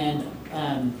 And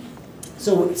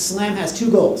so SLAM has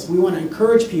 2 goals. We want to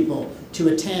encourage people to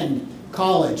attend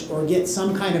college or get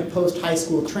some kind of post-high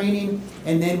school training,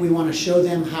 and then we want to show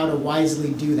them how to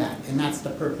wisely do that, and that's the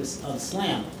purpose of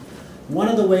SLAM. One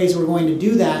of the ways we're going to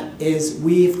do that is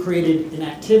we've created an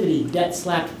activity, Debt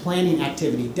Slap Planning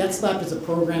Activity. Debt Slap is a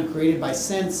program created by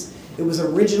SENSE. It was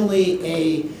originally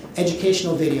a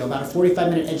educational video, about a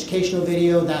 45-minute educational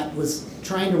video that was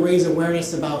trying to raise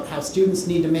awareness about how students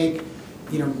need to make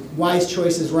wise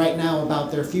choices right now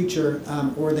about their future,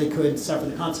 or they could suffer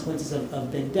the consequences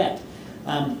of big debt.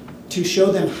 To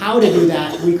show them how to do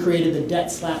that, we created the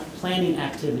Debt Slap Planning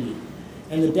Activity.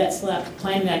 And the Debt Slap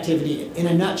Planning Activity, in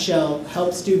a nutshell,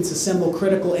 helps students assemble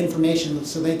critical information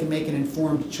so they can make an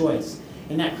informed choice.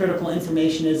 And that critical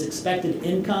information is expected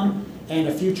income and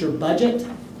a future budget,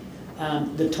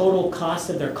 the total cost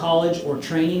of their college or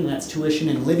training, that's tuition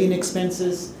and living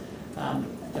expenses,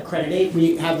 accreditate.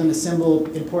 We have them assemble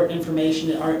important information.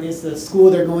 Is the school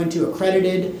they're going to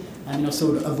accredited?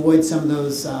 So to avoid some of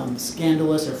those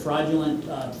scandalous or fraudulent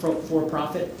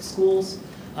for-profit schools.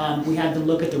 We had to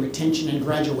look at the retention and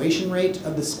graduation rate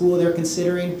of the school they're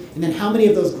considering, and then how many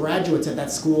of those graduates at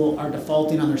that school are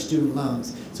defaulting on their student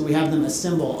loans. So we have them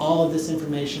assemble all of this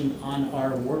information on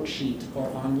our worksheet or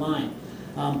online.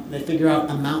 They figure out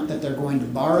amount that they're going to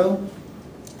borrow,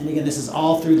 and again, this is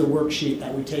all through the worksheet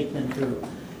that we take them through.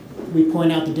 We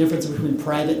point out the difference between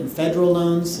private and federal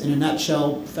loans. In a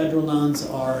nutshell, federal loans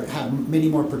have many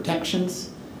more protections.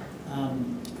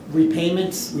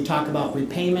 Repayments, we talk about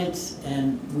repayments,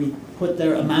 and we put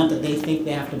their amount that they think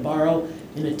they have to borrow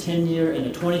in a 10-year and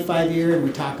a 25-year, and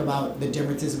we talk about the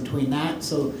differences between that.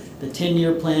 So the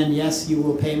 10-year plan, yes, you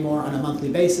will pay more on a monthly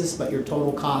basis, but your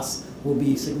total costs will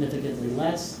be significantly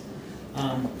less.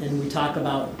 And we talk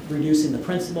about reducing the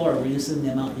principal or reducing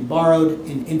the amount you borrowed,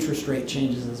 and interest rate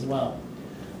changes as well.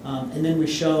 And then we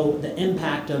show the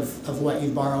impact of what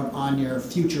you've borrowed on your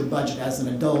future budget as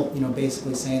an adult, you know,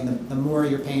 basically saying the more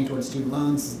you're paying towards student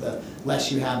loans, the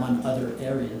less you have on other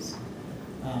areas.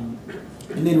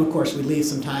 And then, of course, we leave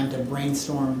some time to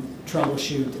brainstorm,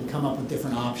 troubleshoot, and come up with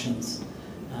different options.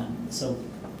 So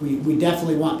we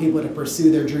definitely want people to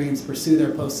pursue their dreams, pursue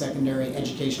their post-secondary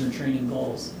education or training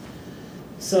goals.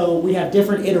 So we have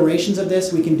different iterations of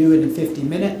this. We can do it in 50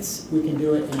 minutes, we can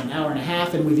do it in an hour and a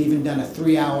half, and we've even done a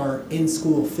 3-hour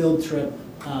in-school field trip,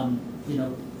 you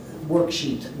know, work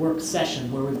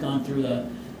session where we've gone through the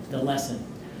lesson.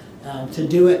 To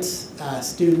do it,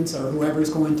 students or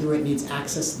whoever's going through it needs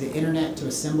access to the internet to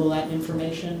assemble that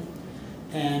information,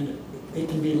 and it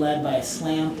can be led by a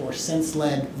SLAM or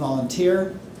Sense-led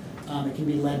volunteer. It can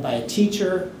be led by a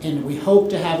teacher, and we hope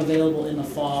to have available in the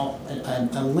fall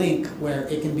a link where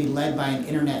it can be led by an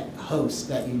internet host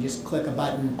that you just click a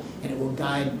button and it will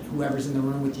guide whoever's in the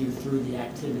room with you through the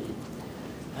activity.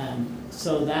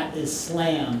 So that is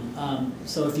SLAM.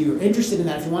 So if you're interested in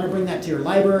that, if you want to bring that to your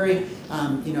library,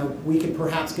 you know, we could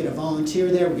perhaps get a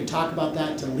volunteer there. We could talk about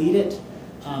that to lead it.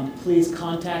 Please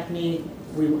contact me.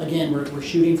 Again, we're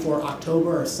shooting for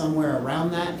October or somewhere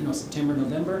around that, you know, September,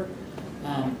 November.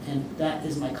 And that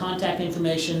is my contact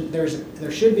information.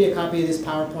 There should be a copy of this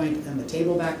PowerPoint on the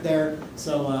table back there,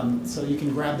 so so you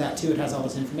can grab that too. It has all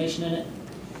this information in it.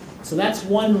 So that's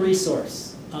one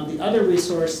resource. The other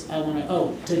resource I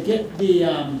want to get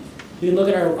the you can look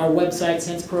at our website,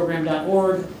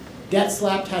 senseprogram.org.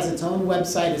 DebtSlapped has its own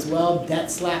website as well,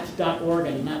 debtslapped.org.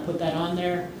 I did not put that on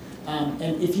there.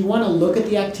 And if you want to look at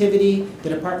the activity, the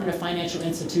Department of Financial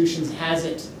Institutions has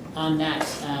it on that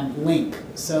link.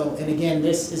 So, and again,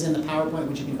 this is in the PowerPoint,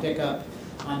 which you can pick up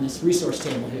on this resource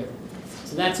table here.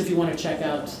 So that's if you want to check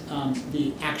out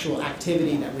the actual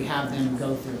activity that we have them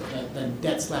go through, the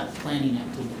DebtSlap planning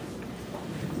activity.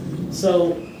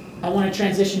 So I want to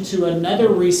transition to another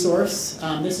resource.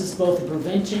 This is both a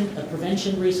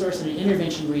prevention resource and an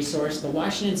intervention resource. The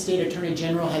Washington State Attorney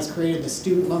General has created the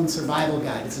Student Loan Survival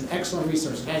Guide. It's an excellent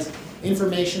resource. It has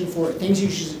information for things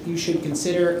you should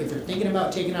consider if you're thinking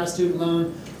about taking out a student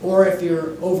loan, or if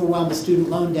you're overwhelmed with student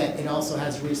loan debt, it also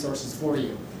has resources for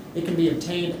you. It can be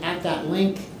obtained at that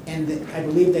link, and I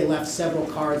believe they left several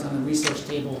cards on the resource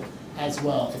table as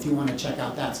well if you want to check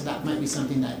out that. So that might be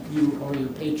something that you or your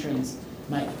patrons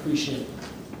might appreciate.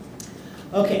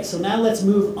 Okay, so now let's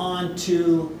move on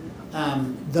to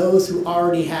those who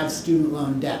already have student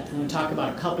loan debt. I'm going to talk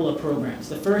about a couple of programs.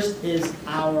 The first is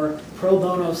our Pro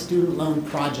Bono Student Loan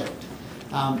Project.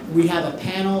 We have a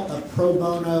panel of pro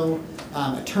bono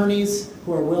attorneys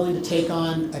who are willing to take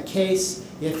on a case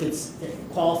if it's a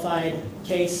qualified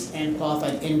case and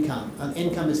qualified income.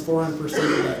 Income is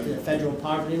 400% of the federal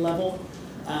poverty level.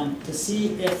 To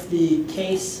see if the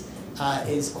case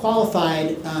is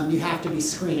qualified, you have to be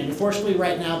screened. And unfortunately,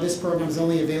 right now, this program is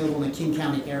only available in the King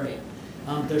County area.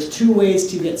 There's two ways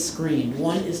to get screened.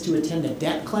 One is to attend a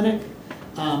debt clinic,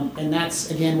 and that's,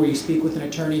 again, where you speak with an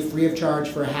attorney free of charge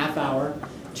for a half hour.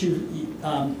 To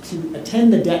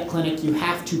attend the debt clinic, you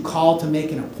have to call to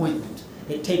make an appointment.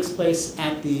 It takes place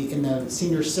in the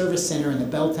Senior Service Center in the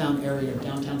Belltown area of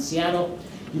downtown Seattle.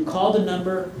 You call the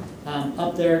number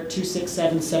up there,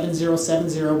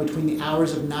 267-7070, between the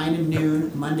hours of 9 and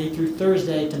noon, Monday through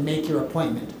Thursday, to make your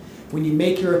appointment. When you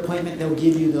make your appointment, they'll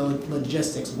give you the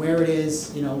logistics, where it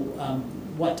is, you know,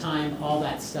 what time, all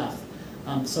that stuff.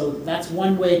 So that's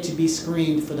one way to be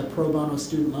screened for the Pro Bono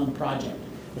Student Loan Project.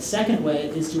 The second way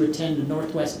is to attend the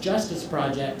Northwest Justice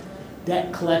Project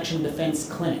Debt Collection Defense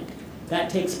Clinic. That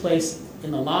takes place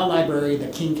in the Law Library, the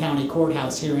King County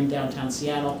Courthouse here in downtown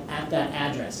Seattle, at that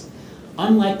address.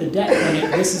 Unlike the debt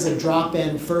clinic, this is a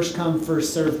drop-in, first-come,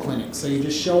 first-served clinic. So you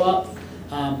just show up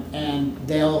and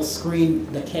they'll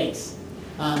screen the case.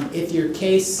 If your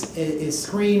case is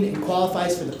screened and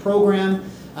qualifies for the program,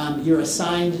 you're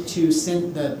assigned to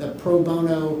the pro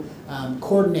bono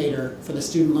coordinator for the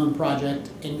student loan project,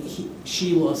 and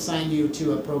she will assign you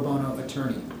to a pro bono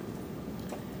attorney.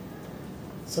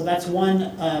 So that's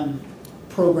one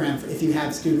program for if you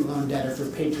have student loan debt or for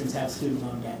patrons have student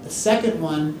loan debt. The second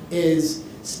one is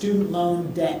student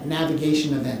loan debt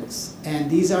navigation events. And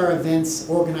these are events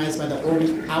organized by the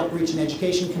Outreach and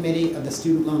Education Committee of the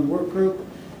Student Loan Work Group.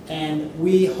 And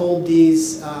we hold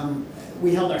these,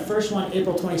 we held our first one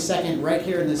April 22nd right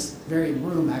here in this very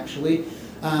room actually.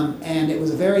 And it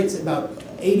was it's about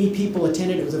 80 people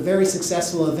attended. It was a very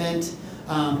successful event.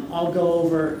 I'll go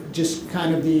over just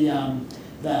kind of the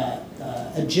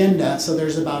agenda. So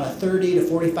there's about a 30 to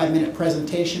 45 minute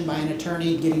presentation by an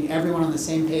attorney getting everyone on the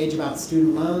same page about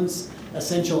student loans,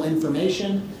 essential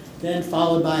information, then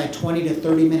followed by a 20 to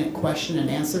 30 minute question and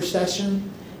answer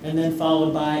session, and then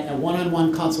followed by a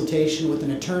one-on-one consultation with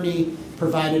an attorney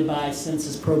provided by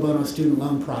Census Pro Bono Student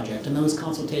Loan Project. And those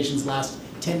consultations last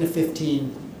 10 to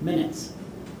 15 minutes.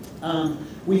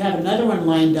 We have another one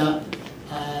lined up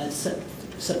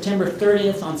September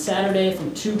 30th on Saturday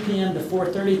from 2 p.m. to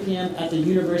 4:30 p.m. at the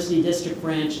University District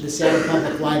Branch of the Seattle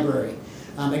Public Library.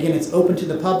 Again, it's open to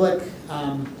the public.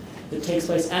 It takes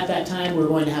place at that time. We're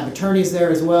going to have attorneys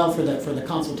there as well for the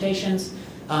consultations.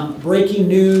 Breaking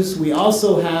news, we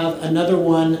also have another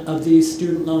one of these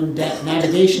student loan debt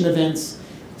navigation events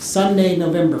Sunday,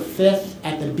 November 5th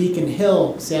at the Beacon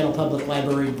Hill Seattle Public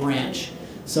Library branch.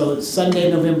 So it's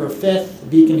Sunday, November 5th,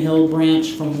 Beacon Hill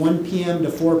branch from 1 p.m. to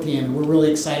 4 p.m. We're really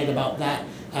excited about that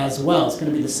as well. It's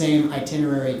going to be the same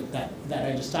itinerary that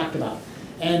I just talked about.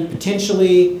 And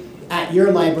potentially at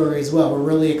your library as well. We're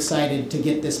really excited to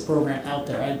get this program out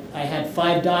there. I had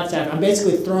 5 dots out. I'm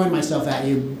basically throwing myself at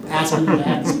you, asking you to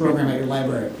have this program at your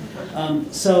library.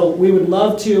 So we would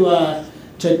love to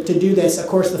do this. Of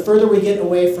course, the further we get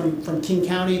away from King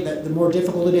County, the more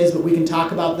difficult it is, but we can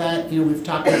talk about that. You know, we've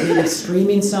talked about maybe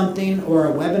streaming something or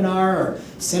a webinar or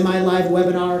semi-live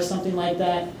webinar or something like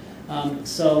that.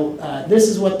 This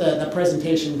is what the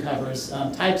presentation covers.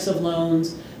 Types of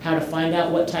loans, how to find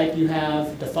out what type you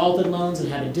have, defaulted loans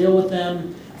and how to deal with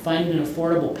them, finding an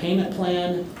affordable payment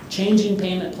plan, changing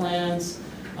payment plans,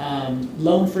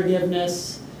 loan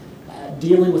forgiveness,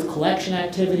 dealing with collection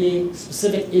activity,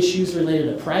 specific issues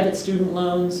related to private student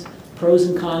loans, pros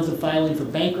and cons of filing for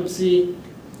bankruptcy,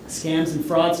 scams and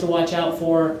frauds to watch out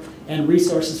for, and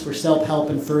resources for self-help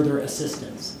and further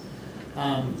assistance.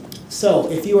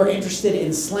 So if you are interested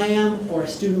in SLAM or a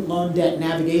student loan debt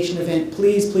navigation event,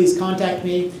 please contact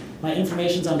me. My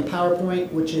information's on the PowerPoint,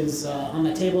 which is on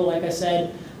the table, like I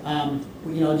said. Again,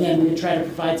 we can try to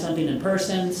provide something in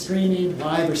person, streaming,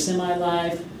 live or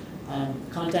semi-live.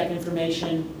 Contact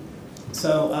information.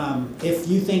 So if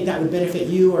you think that would benefit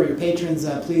you or your patrons,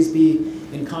 please be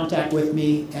in contact with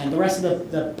me. And the rest of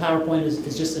the PowerPoint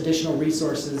is just additional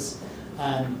resources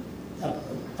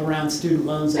around student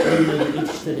loans that you may be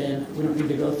interested in. We don't need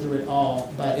to go through it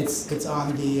all, but it's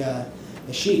on the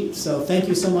sheet. So thank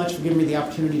you so much for giving me the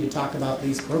opportunity to talk about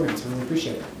these programs. I really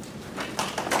appreciate it.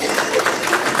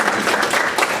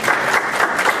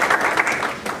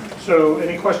 So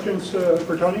any questions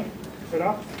for Tony right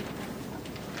off?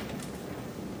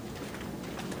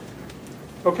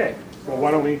 Okay, well,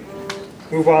 why don't we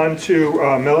move on to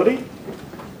Melody?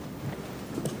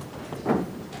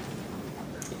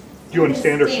 Do you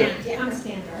understand or sit? Yeah, I'm a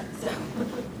stander, so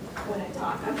when I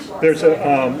talk, I'm short. There's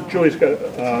a, Julie's got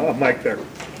a mic there.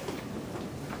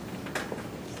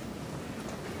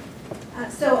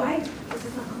 This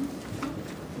is not on.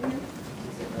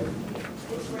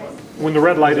 When the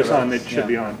red light is on, it should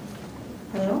be on.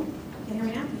 Hello? Can you hear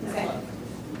me now? Okay.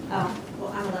 Oh, well,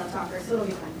 I'm a loud talker, so it'll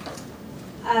be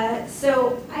fine.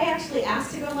 So I actually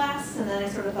asked to go last, and then I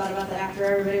sort of thought about that after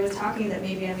everybody was talking, that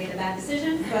maybe I made a bad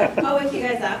decision, but I'll wake you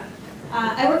guys up.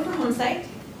 I work for HomeSite,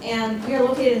 and we are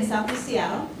located in Southeast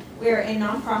Seattle. We are a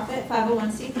nonprofit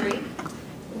 501c3.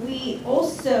 We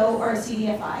also are a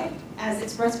CDFI, as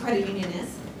Express Credit Union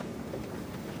is.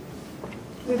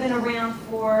 We've been around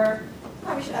for,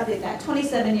 probably should update that,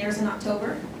 27 years in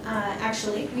October.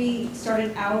 Actually, we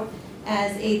started out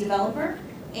as a developer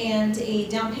and a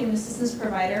down payment assistance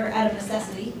provider out of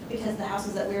necessity, because the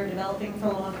houses that we were developing for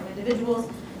low-income individuals,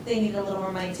 they needed a little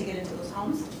more money to get into those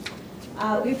homes.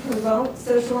 We promote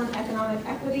social and economic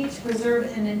equity to preserve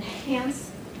and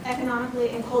enhance economically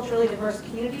and culturally diverse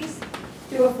communities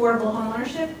through affordable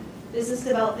homeownership, business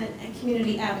development, and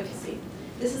community advocacy.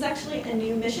 This is actually a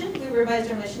new mission. We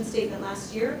revised our mission statement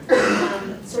last year,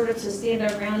 sort of to stand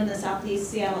our ground in the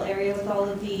Southeast Seattle area with all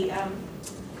of the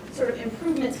sort of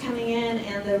improvements coming in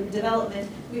and the development.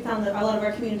 We found that a lot of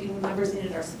our community members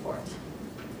needed our support.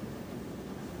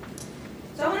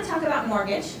 So talk about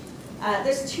mortgage.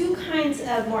 There's two kinds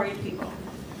of mortgage people.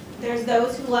 There's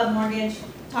those who love mortgage,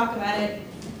 talk about it,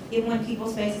 even when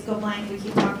people's faces go blank, we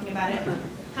keep talking about it.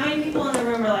 How many people in the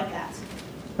room are like that?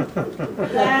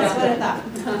 That's what I thought.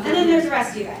 And then there's the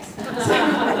rest of you guys.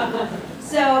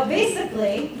 So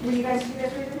basically, were you guys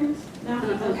raise your hands? No?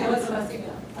 Okay.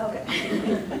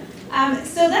 Okay.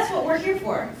 So that's what we're here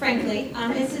for, frankly,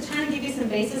 is to try to give you some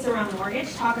basis around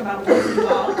mortgage, talk about what's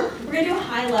involved. We're going to do a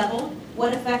high level,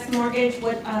 what affects mortgage,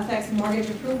 what affects mortgage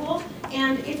approval,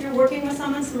 and if you're working with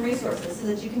someone, some resources so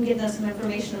that you can give them some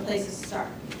information and places to start.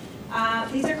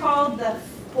 These are called the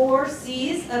 4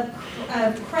 C's of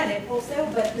credit wholesale,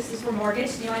 but this is for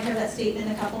mortgage. You might hear that statement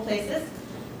in a couple places.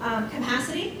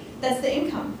 Capacity, that's the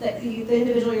income that the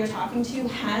individual you're talking to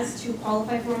has to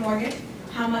qualify for a mortgage,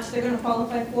 how much they're going to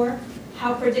qualify for,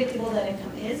 how predictable that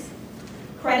income is.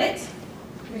 Credit,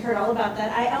 we heard all about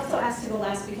that. I also asked to go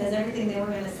last because everything they were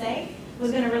going to say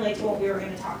was going to relate to what we were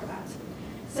going to talk about.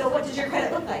 So what does your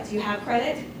credit look like? Do you have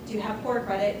credit? Do you have poor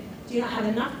credit? Do you not have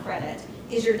enough credit?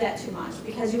 Is your debt too much?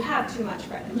 Because you have too much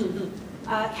credit.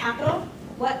 Capital,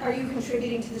 what are you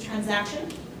contributing to the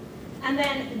transaction? And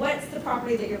then what's the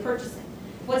property that you're purchasing?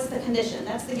 What's the condition?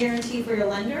 That's the guarantee for your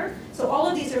lender. So all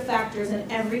of these are factors, and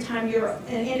every time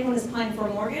anyone is applying for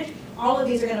a mortgage, all of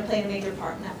these are going to play a major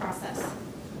part in that process.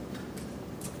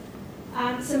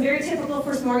 Some very typical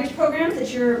first mortgage programs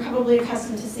that you're probably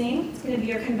accustomed to seeing. It's going to be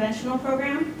your conventional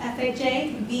program,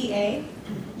 FHA, VA,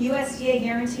 USDA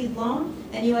guaranteed loan,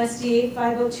 and USDA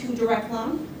 502 direct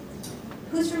loan.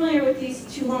 Who's familiar with these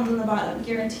two loans on the bottom,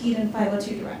 guaranteed and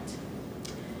 502 direct?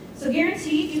 So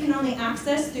guaranteed, you can only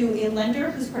access through a lender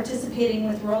who's participating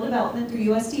with rural development through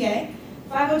USDA.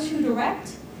 502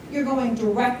 direct, you're going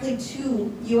directly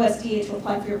to USDA to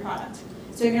apply for your product.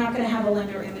 So you're not going to have a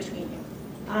lender in between you.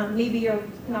 Maybe your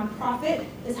nonprofit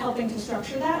is helping to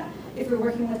structure that, if you're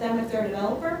working with them, if they're a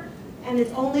developer, and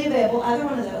it's only available, either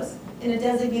one of those, in a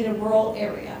designated rural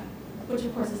area, which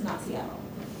of course is not Seattle.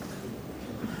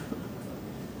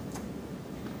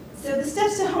 So the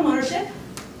steps to home ownership.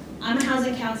 I'm a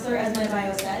housing counselor, as my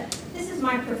bio said. This is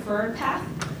my preferred path.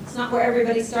 It's not where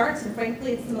everybody starts, and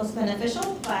frankly, it's the most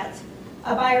beneficial, but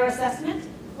a buyer assessment,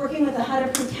 working with a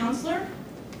HUD-approved counselor.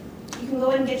 You can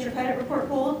go in and get your credit report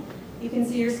pulled. You can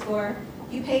see your score.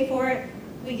 You pay for it.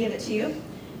 We give it to you.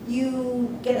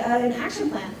 You get an action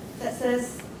plan that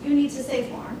says you need to save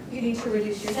more. You need to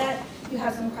reduce your debt. You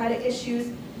have some credit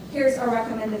issues. Here's our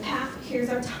recommended path. Here's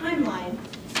our timeline.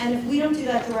 And if we don't do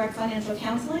that direct financial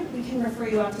counseling, we can refer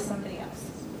you out to somebody else.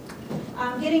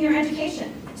 Getting your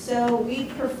education. So we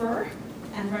prefer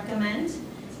and recommend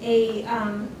a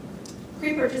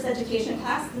pre-purchase education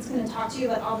class that's going to talk to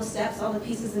you about all the steps, all the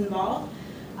pieces involved,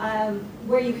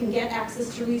 where you can get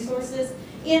access to resources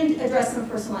and address some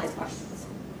personalized questions.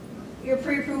 Your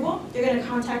pre-approval, you're going to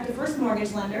contact the first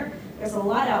mortgage lender. There's a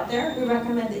lot out there. We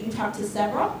recommend that you talk to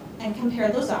several and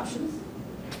compare those options.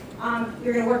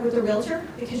 You're going to work with a realtor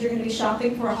because you're going to be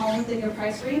shopping for a home within your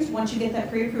price range once you get that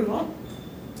pre-approval.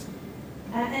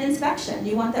 An inspection,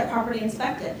 you want that property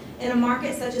inspected. In a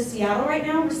market such as Seattle right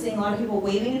now, we're seeing a lot of people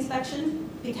waiving inspection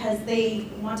because they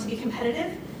want to be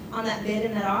competitive on that bid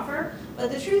and that offer.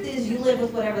 But the truth is you live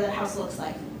with whatever that house looks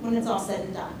like when it's all said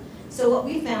and done. So what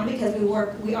we found, because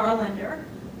we are a lender,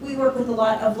 we work with a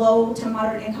lot of low to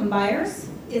moderate income buyers,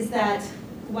 is that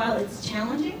while it's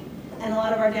challenging and a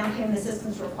lot of our down payment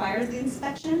assistance requires the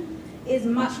inspection, is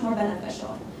much more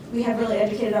beneficial. We have really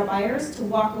educated our buyers to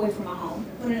walk away from a home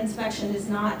when an inspection is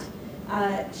not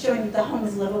showing that the home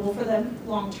is livable for them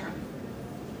long term.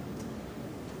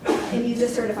 And use a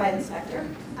certified inspector.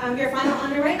 Your final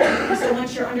underwrite, so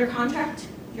once you're under contract,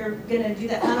 you're going to do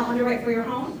that final underwrite for your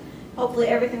home. Hopefully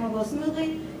everything will go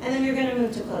smoothly, and then you're going to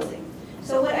move to closing.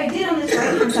 So what I did on this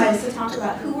right-hand side is to talk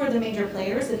about who were the major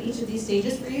players at each of these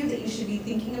stages for you that you should be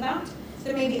thinking about.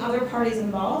 There may be other parties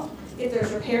involved. If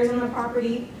there's repairs on the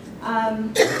property,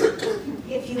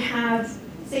 if you have,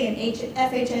 say, an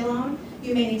FHA loan,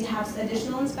 you may need to have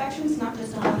additional inspections, not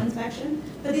just a home inspection,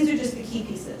 but these are just the key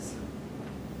pieces.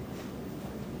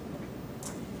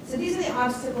 So these are the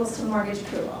obstacles to mortgage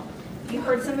approval. You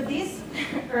heard some of these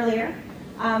earlier.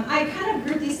 I kind of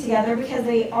grouped these together because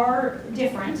they are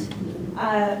different,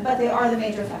 but they are the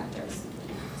major factors.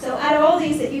 So out of all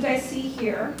these that you guys see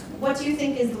here, what do you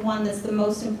think is the one that's the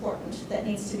most important that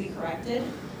needs to be corrected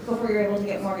before you're able to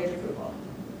get mortgage approval?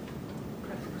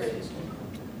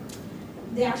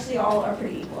 They actually all are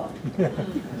pretty equal.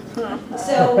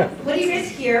 So what do you guys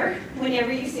hear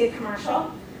whenever you see a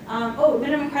commercial? Oh,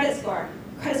 minimum credit score.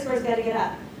 Credit score's got to get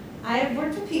up. I have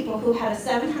worked with people who had a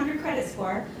 700 credit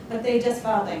score, but they just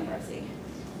filed bankruptcy.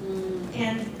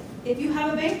 And if you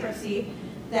have a bankruptcy,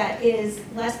 that is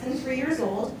less than 3 years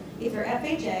old, if you're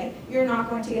FHA, you're not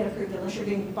going to get approved unless you're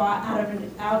being bought out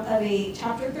of a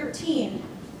Chapter 13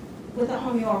 with a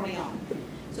home you already own.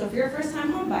 So if you're a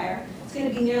first-time home buyer, it's going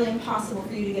to be nearly impossible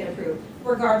for you to get approved,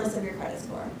 regardless of your credit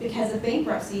score, because a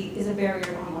bankruptcy is a barrier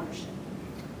to homeownership.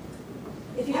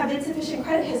 If you have insufficient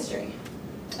credit history,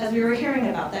 as we were hearing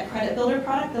about, that credit builder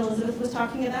product that Elizabeth was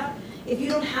talking about, if you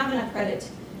don't have enough credit,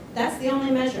 that's the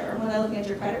only measure when they're looking at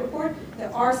your credit report.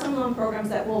 There are some loan programs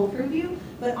that will approve you,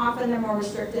 but often they're more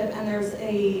restrictive, and there's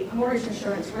a mortgage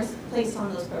insurance risk placed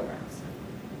on those programs.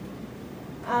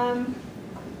 I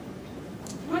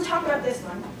want to talk about this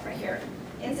one right here,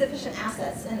 insufficient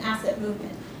assets and asset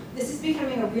movement. This is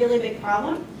becoming a really big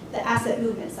problem, the asset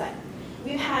movement side.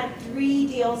 We've had 3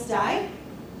 deals die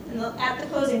at the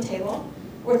closing table,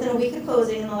 within a week of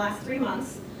closing in the last 3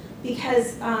 months,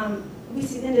 because we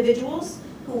see individuals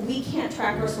who we can't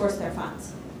track or source their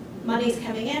funds. Money's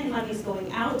coming in, money's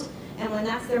going out, and when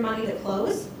that's their money to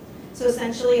close, so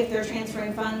essentially if they're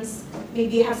transferring funds,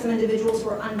 maybe you have some individuals who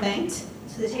are unbanked,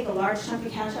 so they take a large chunk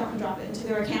of cash out and drop it into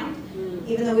their account.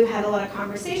 Even though we've had a lot of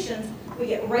conversations, we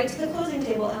get right to the closing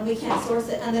table and we can't source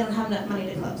it, and they don't have enough money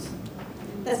to close.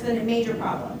 That's been a major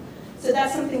problem. So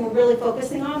that's something we're really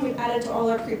focusing on. We've added to all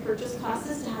our pre-purchase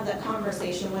classes to have that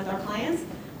conversation with our clients,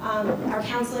 our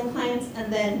counseling clients,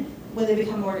 and then when they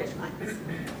become mortgage clients.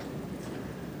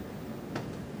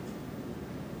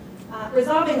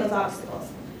 Resolving those obstacles.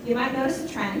 You might notice a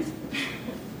trend.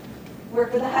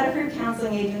 Work with a HUD-approved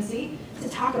counseling agency to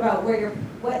talk about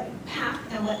what path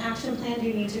and what action plan do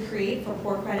you need to create for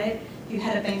poor credit, if you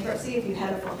had a bankruptcy, if you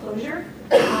had a foreclosure,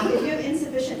 if you have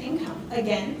insufficient income.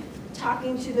 Again,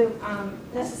 talking to the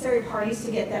necessary parties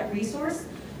to get that resource.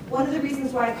 One of the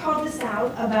reasons why I called this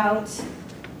out about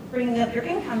bringing up your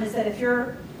income is that if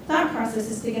your thought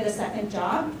process is to get a second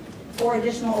job or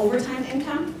additional overtime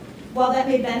income, while that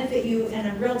may benefit you in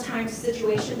a real-time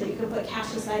situation that you can put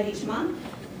cash aside each month,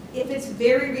 if it's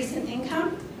very recent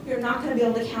income, you're not going to be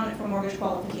able to count it for mortgage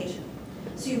qualification.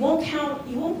 So you won't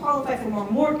qualify for more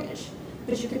mortgage,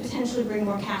 but you could potentially bring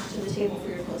more cash to the table for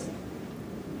your closing.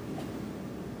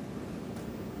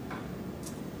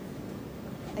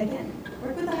 Again,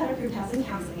 work with a HUD-approved housing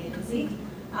counseling agency.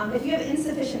 If you have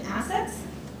insufficient assets,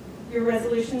 your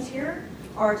resolutions here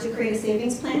are to create a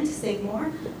savings plan to save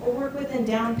more, or work within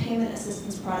down payment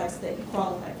assistance products that you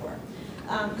qualify for.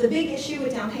 The big issue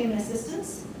with down payment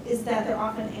assistance is that they're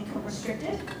often income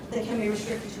restricted. They can be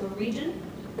restricted to a region.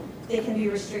 They can be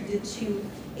restricted to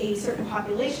a certain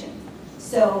population.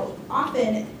 So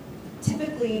often,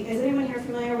 typically, is anyone here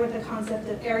familiar with the concept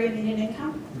of area median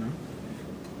income?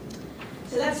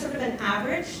 So that's sort of an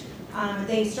average.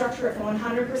 They structure it for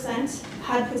 100%.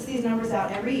 HUD puts these numbers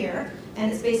out every year,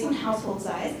 and it's based on household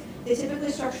size. They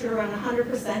typically structure around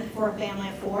 100% for a family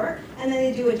of 4, and then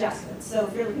they do adjustments. So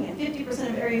if you're looking at 50%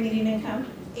 of area median income,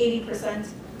 80%.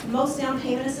 Most down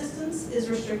payment assistance is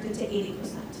restricted to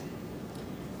 80%.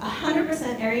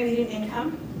 100% area median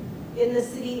income in the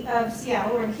city of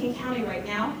Seattle, or in King County right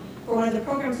now, for one of the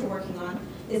programs we're working on,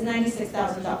 is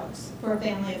 $96,000 for a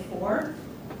family of 4,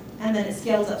 and then it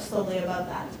scales up slowly above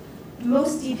that.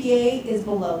 Most DPA is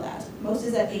below that. Most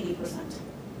is at 80%.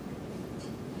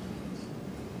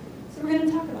 So we're going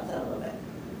to talk about that a little bit.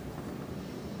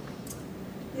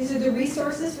 These are the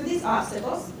resources for these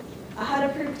obstacles. A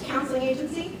HUD-approved counseling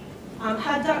agency,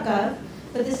 HUD.gov,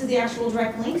 but this is the actual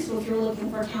direct link, so if you're looking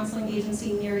for a counseling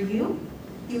agency near you,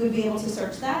 you would be able to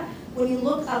search that. When you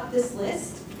look up this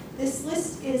list is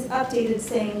updated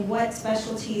saying what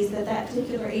specialties that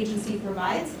particular agency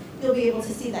provides. You'll be able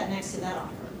to see that next to that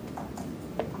offer.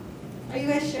 Are you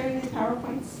guys sharing these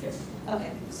PowerPoints? Yes.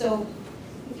 Okay, so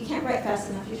if you can't write fast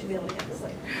enough, you should be able to get this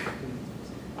later.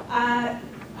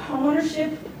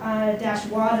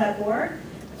 Homeownership-wa.org,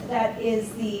 that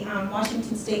is the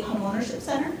Washington State Homeownership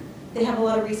Center. They have a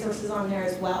lot of resources on there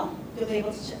as well. You'll be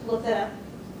able to look that up.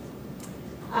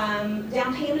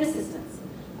 Down payment assistance.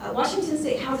 Washington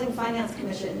State Housing Finance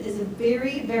Commission is a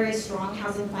very, very strong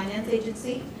housing finance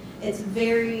agency. It's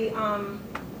very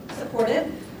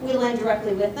supportive. We lend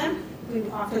directly with them. We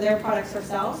offer their products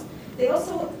ourselves. They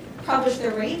also publish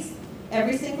their rates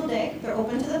every single day. They're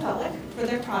open to the public for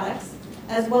their products,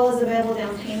 as well as available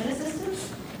down payment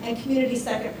assistance and community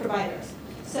second providers.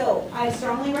 So I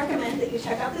strongly recommend that you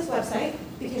check out this website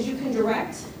because you can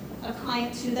direct a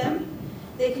client to them.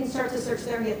 They can start to search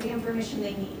there and get the information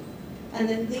they need. And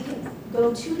then they can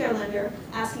go to their lender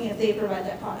asking if they provide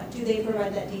that product. Do they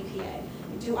provide that DPA?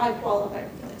 Do I qualify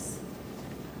for this?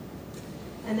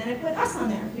 And then I put us on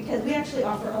there because we actually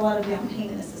offer a lot of down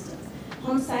payment assistance.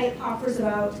 HomeSite offers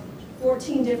about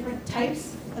 14 different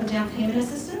types of down payment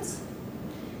assistance.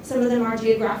 Some of them are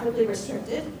geographically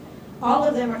restricted. All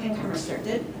of them are income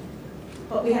restricted,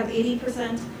 but we have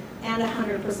 80% and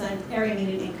 100% area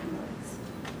median income limits.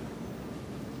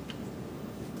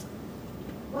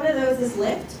 One of those is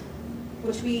LIFT,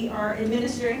 which we are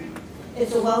administering.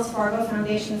 It's a Wells Fargo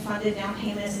Foundation-funded down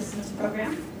payment assistance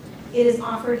program. It is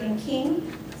offered in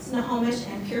King, Snohomish,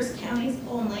 and Pierce counties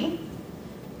only.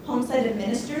 Homestead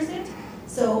administers it,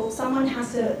 so someone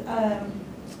has to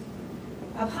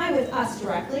apply with us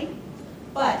directly,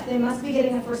 but they must be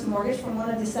getting a first mortgage from one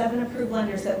of the 7 approved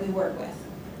lenders that we work with.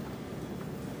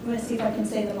 I'm going to see if I can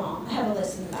say them all. I have a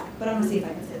list in the back, but I'm going to see if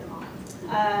I can say them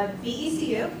all.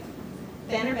 BECU,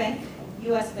 Banner Bank,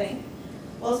 US Bank,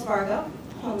 Wells Fargo,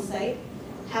 Homesite,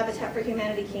 Habitat for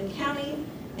Humanity King County,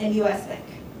 and US Bank.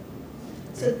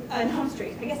 So, and Home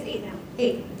Street, I guess 8 now,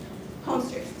 8. Home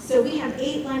Street. So we have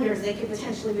 8 lenders they could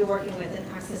potentially be working with and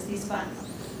access these funds.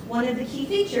 One of the key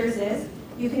features is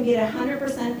you can get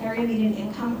 100% area median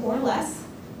income or less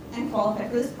and qualify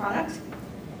for this product.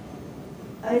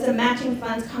 It's a matching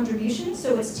funds contribution,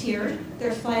 so it's tiered.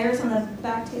 There's flyers on the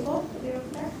back table. Are they over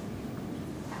there?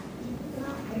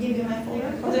 I gave you my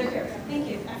folder. Oh, they're here. Thank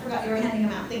you. I forgot you were handing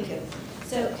them out. Thank you.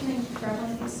 So can I grab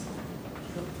one of these?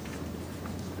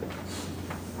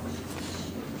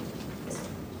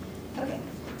 Okay.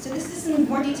 So this is some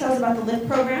more details about the LIFT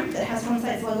program that has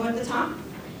Homesite's logo at the top.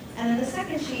 And then the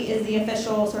second sheet is the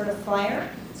official sort of flyer.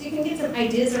 So you can get some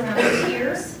ideas around the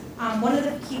tiers. One of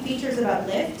the key features about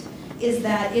LIFT is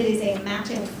that it is a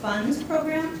matching funds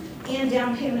program, and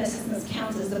down payment assistance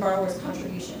counts as the borrower's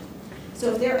contribution.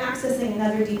 So if they're accessing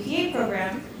another DPA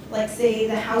program, like say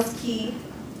the House Key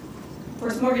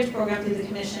First Mortgage Program through the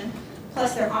Commission,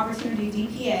 plus their Opportunity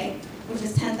DPA, which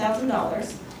is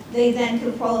 $10,000, they then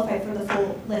could qualify for the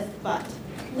full LIFT fund.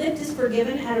 LIFT is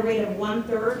forgiven at a rate of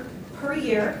 1/3 per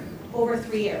year over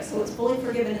 3 years. So it's fully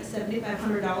forgiven at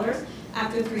 $7,500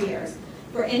 after 3 years.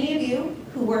 For any of you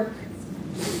who work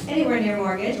anywhere near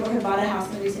mortgage or have bought a house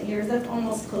in recent years, that's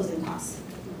almost closing costs.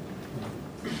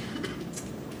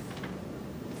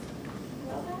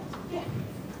 Yeah.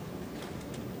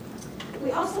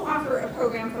 We also offer a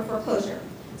program for foreclosure.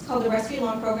 It's called the Rescue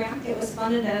Loan Program. It was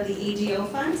funded out of the AGO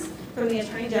funds from the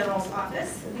Attorney General's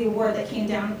office, the award that came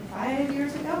down 5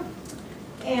 years ago.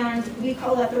 And we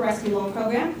call that the Rescue Loan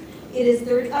Program. It is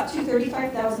up to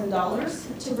 $35,000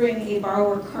 to bring a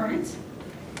borrower current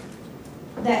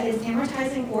that is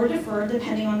amortizing or deferred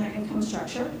depending on their income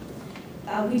structure.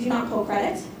 We do not pull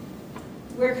credit.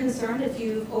 We're concerned if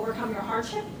you've overcome your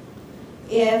hardship,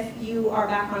 if you are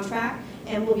back on track,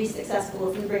 and will be successful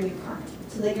if we bring you current,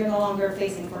 so that you're no longer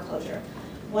facing foreclosure.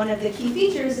 One of the key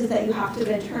features is that you have to have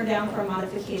been turned down for a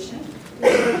modification.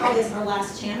 We call this our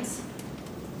last chance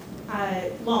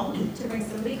loan to bring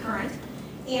somebody current.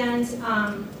 And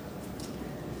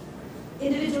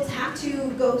individuals have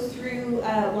to go through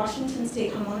Washington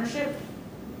State Homeownership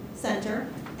Center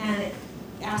and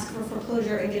ask for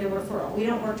foreclosure and get a referral. We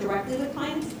don't work directly with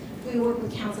clients. We work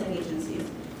with counseling agencies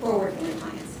who are working with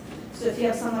clients. So if you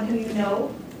have someone who you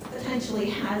know potentially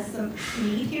has some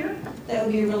need here, that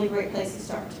would be a really great place to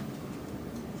start.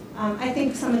 I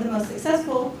think some of the most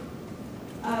successful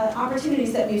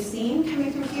opportunities that we've seen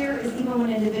coming through here is even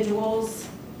when individuals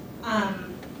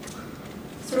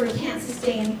sort of can't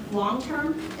sustain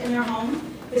long-term in their home,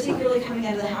 particularly coming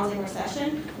out of the housing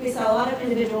recession. We saw a lot of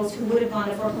individuals who would have gone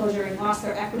to foreclosure and lost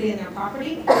their equity in their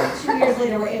property. 2 years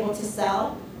later were able to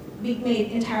sell, be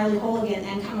made entirely whole again,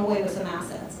 and come away with some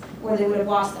assets, where they would have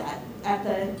lost that at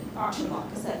the auction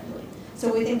block, essentially.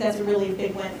 So we think that's a really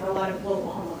big win for a lot of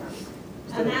local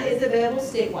homeowners. And that is available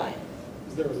statewide.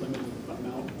 Is there a limited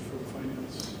amount for the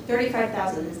finance?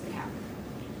 $35,000 is the cap.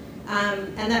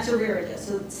 And that's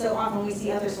arrearages. So often we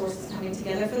see other sources coming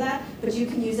together for that, but you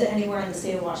can use it anywhere in the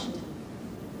state of Washington.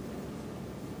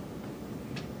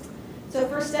 So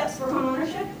first steps for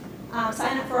homeownership,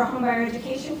 sign up for a homebuyer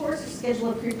education course or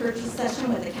schedule a pre-purchase session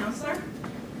with a counselor.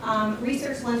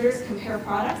 Research lenders, compare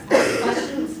products, ask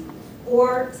questions,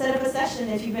 or set up a session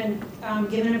if you've been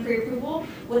given a pre-approval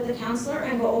with the counselor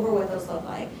and go over what those look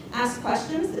like. Ask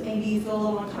questions that maybe you feel a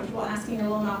little uncomfortable asking your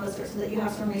loan officer so that you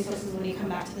have some resources when you come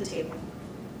back to the table.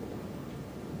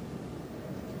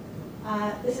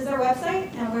 This is our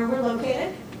website and where we're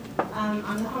located.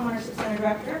 I'm the Homeownership Center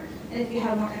Director, and if you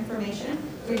have more information,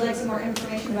 or you'd like some more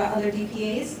information about other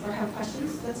DPAs or have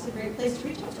questions, that's a great place to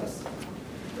reach out to us.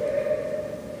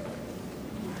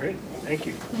 Great, thank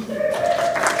you.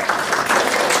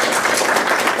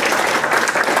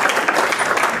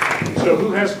 So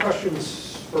who has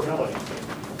questions for Melanie?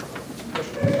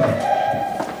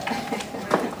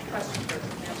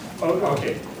 Oh,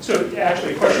 okay. So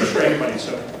actually, questions for anybody,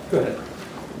 so go ahead.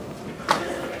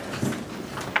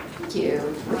 ask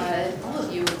you, all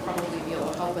of you would probably be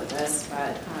able to help with this,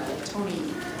 but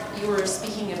Tony, you were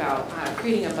speaking about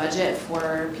creating a budget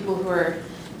for people who are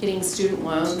getting student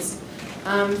loans.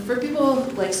 For people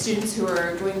like students who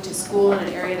are going to school in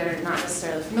an area that are not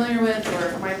necessarily familiar with, or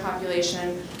for my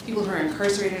population, people who are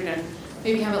incarcerated and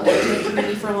maybe haven't lived in the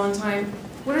community for a long time,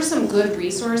 what are some good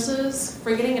resources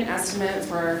for getting an estimate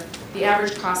for the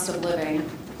average cost of living?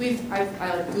 I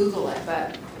like Google it,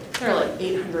 but there are like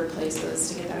 800 places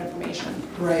to get that information.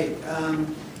 Right.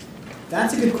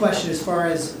 That's a good question as far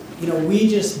as, we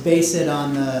just base it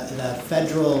on the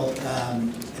federal,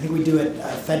 I think we do it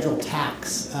federal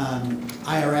tax.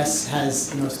 IRS has,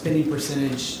 spending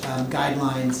percentage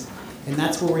guidelines, and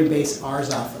that's where we base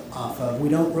ours off of. We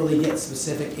don't really get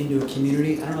specific into a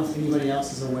community. I don't know if anybody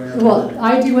else is aware of Well, that.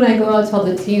 I do when I go out to all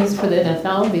the teams for the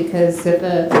NFL, because if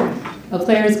a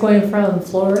player is going from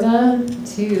Florida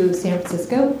to San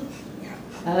Francisco,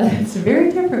 it's a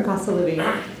very different cost of living.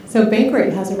 So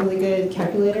Bankrate has a really good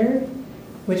calculator,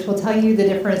 which will tell you the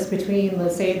difference between,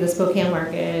 let's say, the Spokane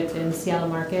market and the Seattle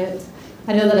market.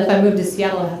 I know that if I move to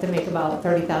Seattle, I have to make about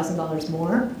 $30,000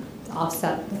 more to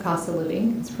offset the cost of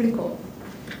living. It's pretty cool.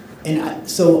 And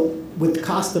so with the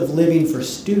cost of living for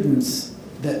students,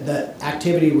 the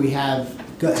activity we have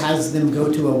has them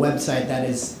go to a website that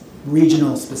is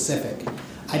regional specific.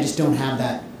 I just don't have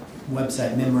that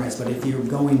website memorized, but if you're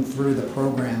going through the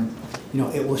program,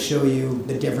 it will show you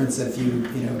the difference if you,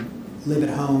 live at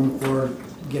home or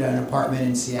get an apartment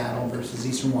in Seattle versus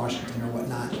Eastern Washington or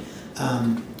whatnot.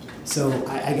 So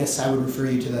I guess I would refer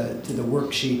you to the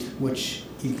worksheet, which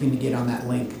you can get on that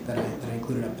link that I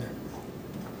included up there.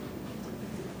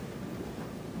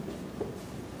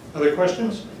 Other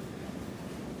questions?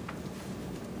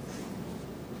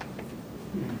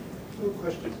 No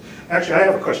questions. Actually, I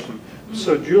have a question.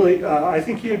 So Julie, I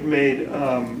think you had made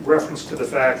reference to the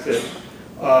fact that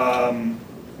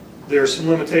there are some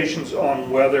limitations on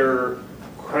whether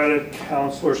credit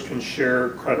counselors can share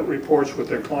credit reports with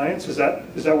their clients. Is that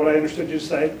what I understood you to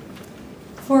say?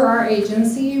 For our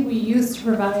agency, we used to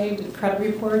provide credit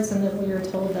reports, and then we were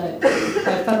told that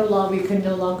by federal law, we could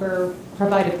no longer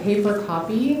provide a paper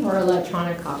copy or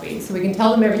electronic copy. So we can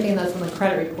tell them everything that's on the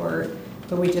credit report,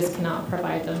 but we just cannot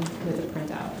provide them with a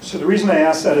printout. So the reason I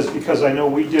asked that is because I know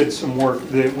we did some work,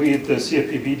 that we at the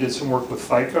CFPB did some work with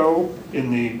FICO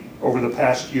over the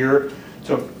past year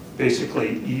to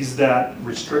basically ease that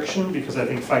restriction, because I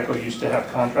think FICO used to have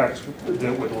contracts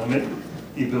that would limit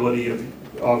the ability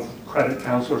of credit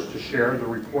counselors to share the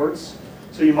reports.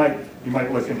 So you might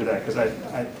look into that, because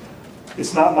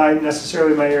it's not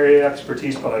necessarily my area of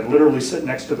expertise, but I literally sit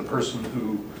next to the person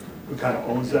who kind of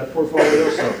owns that portfolio.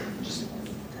 So just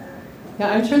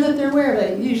Yeah, I'm sure that they're aware of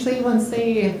it. Usually once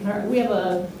we have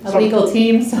a legal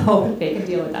team, so they can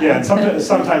deal with that. Yeah, and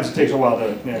sometimes it takes a while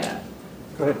to, Yeah.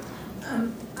 Go ahead.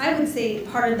 I would say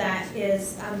part of that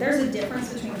is there's a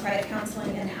difference between credit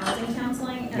counseling and housing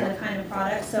counseling and the kind of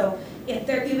product. So if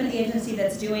they're even an agency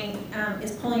that's doing,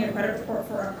 is pulling a credit report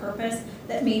for a purpose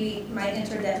that maybe might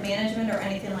enter debt management or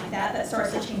anything like that, that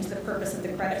starts to change the purpose of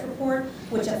the credit report,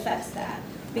 which affects that.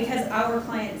 Because our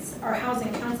clients, our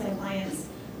housing counseling clients,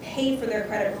 pay for their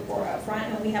credit report up front,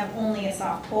 and we have only a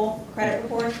soft pull credit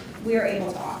report, we are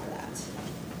able to offer that.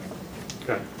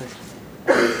 Okay, thanks.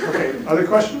 Okay, other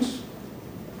questions?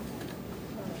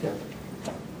 Yeah.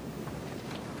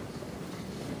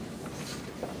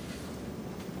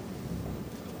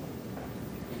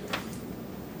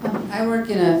 I work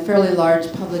in a fairly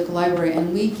large public library,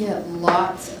 and we get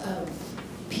lots of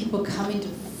people coming to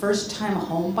first-time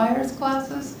home buyers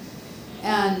classes.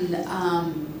 And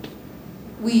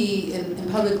in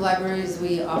public libraries,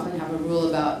 we often have a rule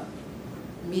about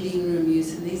meeting room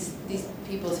use, and these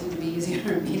people seem to be using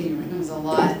our meeting rooms a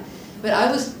lot. But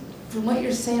from what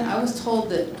you're saying, I was told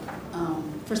that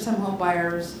first-time home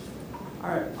buyers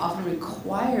are often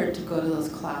required to go to those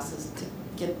classes to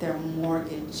get their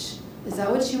mortgage. Is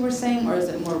that what you were saying, or is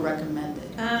it more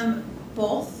recommended?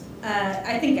 Both.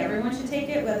 I think everyone should take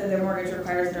it, whether their mortgage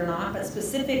requires it or not, but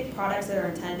specific products that are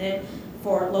intended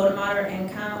for low to moderate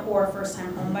income or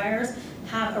first-time home buyers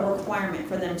have a requirement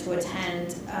for them to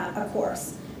attend a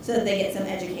course so that they get some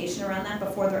education around that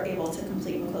before they're able to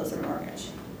complete and close their mortgage.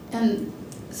 And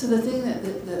so the thing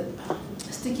the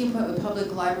sticking point with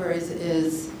public libraries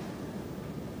is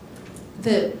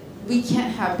that we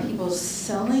can't have people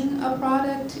selling a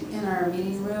product in our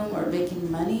meeting room or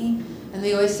making money, and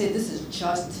they always say this is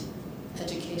just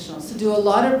educational. So do a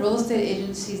lot of real estate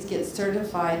agencies get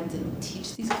certified to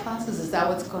teach these classes? Is that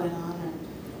what's going on?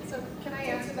 So can I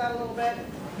answer that a little bit?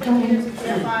 Go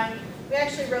ahead. We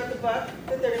actually wrote the book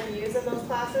that they're going to use in those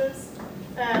classes.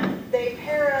 They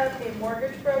pair up a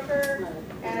mortgage broker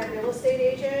and a real estate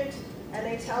agent, and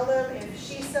they tell them if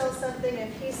she sells something,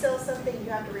 if he sells something,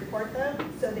 you have to report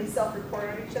them. So they self-report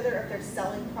on each other if they're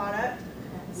selling product.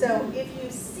 So if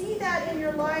you see that in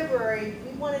your library,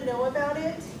 we want to know about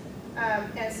it.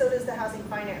 And so does the Housing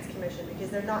Finance Commission, because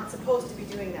they're not supposed to be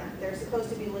doing that. They're supposed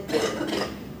to be legitimately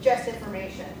just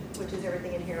information, which is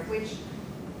everything in here, which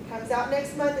comes out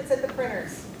next month. It's at the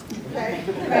printers. Okay.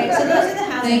 Right, so those are the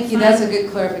housing. Thank you, that's a good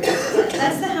clarification.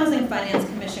 That's the Housing Finance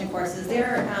Commission courses.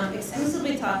 They're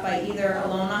exclusively taught by either a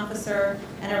loan officer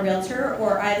and a realtor,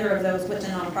 or either of those with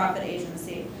a nonprofit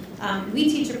agency. We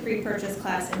teach a pre-purchase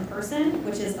class in person,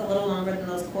 which is a little longer than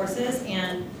those courses,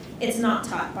 and it's not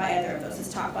taught by either of those.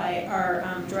 It's taught by our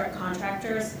direct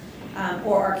contractors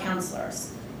or our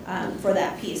counselors for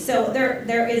that piece. So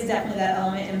there is definitely that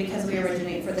element, and because we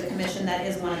originate for the commission, that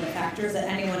is one of the factors that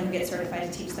anyone who gets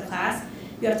certified to teach the class,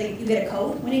 you get a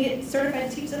code when you get certified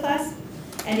to teach the class,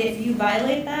 and if you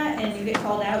violate that and you get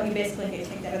called out, you basically get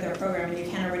kicked out of their program and you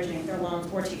can't originate their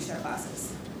loans or teach their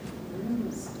classes.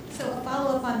 So a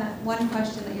follow-up on that one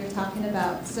question that you're talking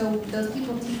about. So those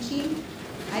people teaching,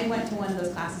 I went to one of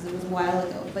those classes, it was a while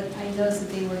ago, but I noticed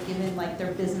that they were given like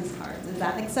their business cards. Is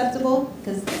that acceptable?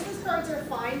 Because business cards are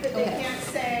fine, but they can't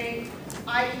say,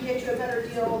 I can get you a better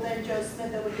deal than Joe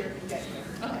Smith over here can get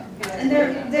you. Okay.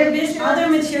 And all their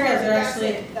materials are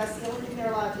actually. That's the only thing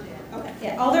they're allowed to do. Okay.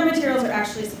 Yeah, all their materials are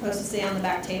actually supposed to stay on the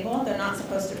back table. They're not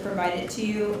supposed to provide it to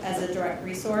you as a direct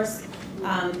resource.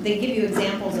 They give you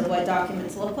examples of what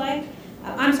documents look like.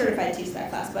 I'm certified to teach that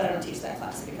class, but I don't teach that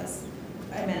class because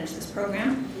I manage this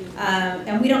program.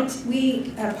 And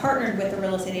we have partnered with a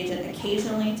real estate agent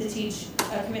occasionally to teach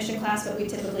a commission class, but we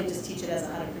typically just teach it as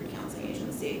a how-to-group counseling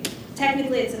agency.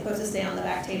 Technically, it's supposed to stay on the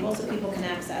back table so people can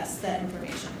access that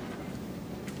information.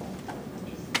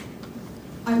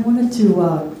 I wanted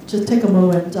to just take a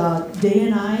moment. Day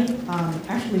and I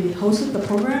actually hosted the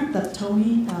program that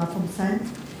Tony from Sent,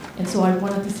 and so I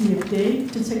wanted to see if Day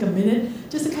to take a minute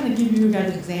just to kind of give you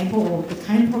guys an example of the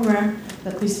kind of program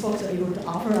that these folks are able to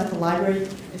offer at the library.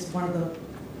 It's one of the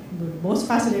most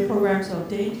fascinating programs. So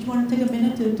Day, do you want to take a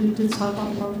minute to talk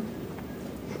about the program?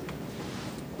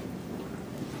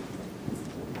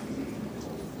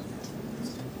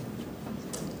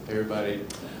 Hey everybody.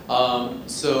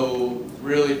 So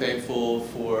really thankful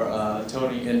for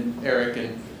Tony and Eric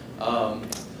and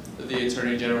the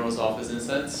Attorney General's office in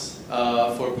Sense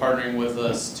for partnering with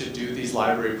us to do these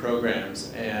library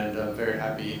programs, and I'm very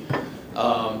happy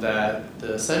that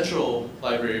the Central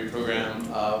Library program,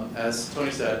 as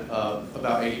Tony said,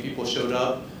 about 80 people showed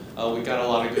up. We got a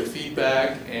lot of good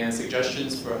feedback and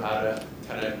suggestions for how to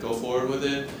kind of go forward with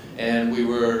it, and we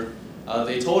were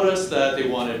they told us that they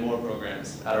wanted more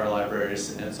programs at our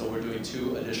libraries, and so we're doing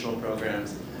 2 additional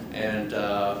programs, and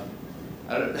I'm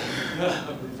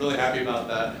really happy about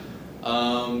that.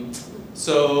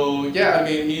 So yeah, I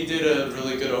mean, he did a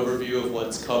really good overview of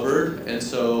what's covered, and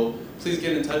so please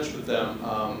get in touch with them.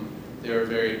 They're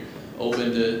very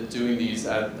open to doing these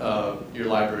at your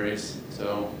libraries,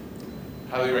 so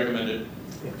highly recommend it.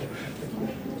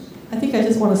 I think I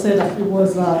just want to say that it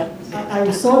was, I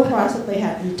was so impressed that they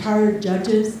had retired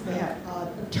judges, they had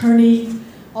attorneys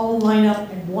all lined up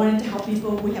and wanting to help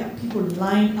people. We have people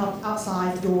lined up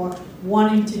outside the door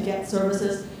wanting to get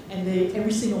services, and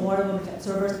every single one of them got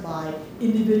serviced by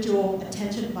individual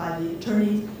attention by the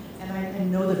attorneys, and I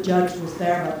know the judge was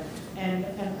there. And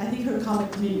I think her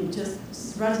comment to me just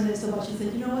resonated so much. She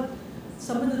said, you know what?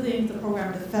 Some of the things the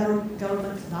program, the federal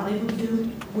government is not able to do,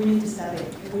 we need to step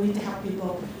in. We need to help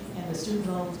people. And the student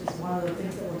loans is one of the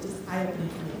things that were just eye-opening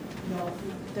for me. You know,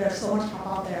 there's so much help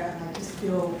out there, and I just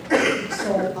feel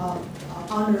so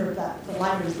honored that the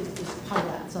library is part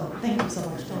of that. So thank you so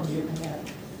much, Tony and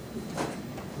Eric.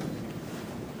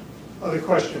 Other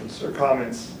questions or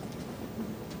comments?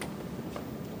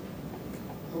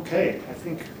 Okay, I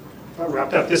think that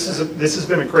wrapped up. This has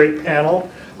been a great panel.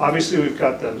 Obviously, we've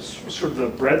got the sort of the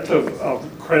breadth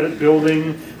of credit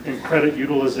building and credit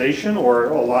utilization, or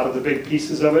a lot of the big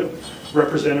pieces of it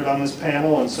represented on this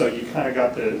panel, and so you kind of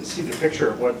got to see the picture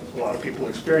of what a lot of people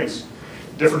experience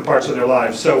different parts of their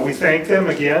lives. So we thank them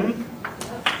again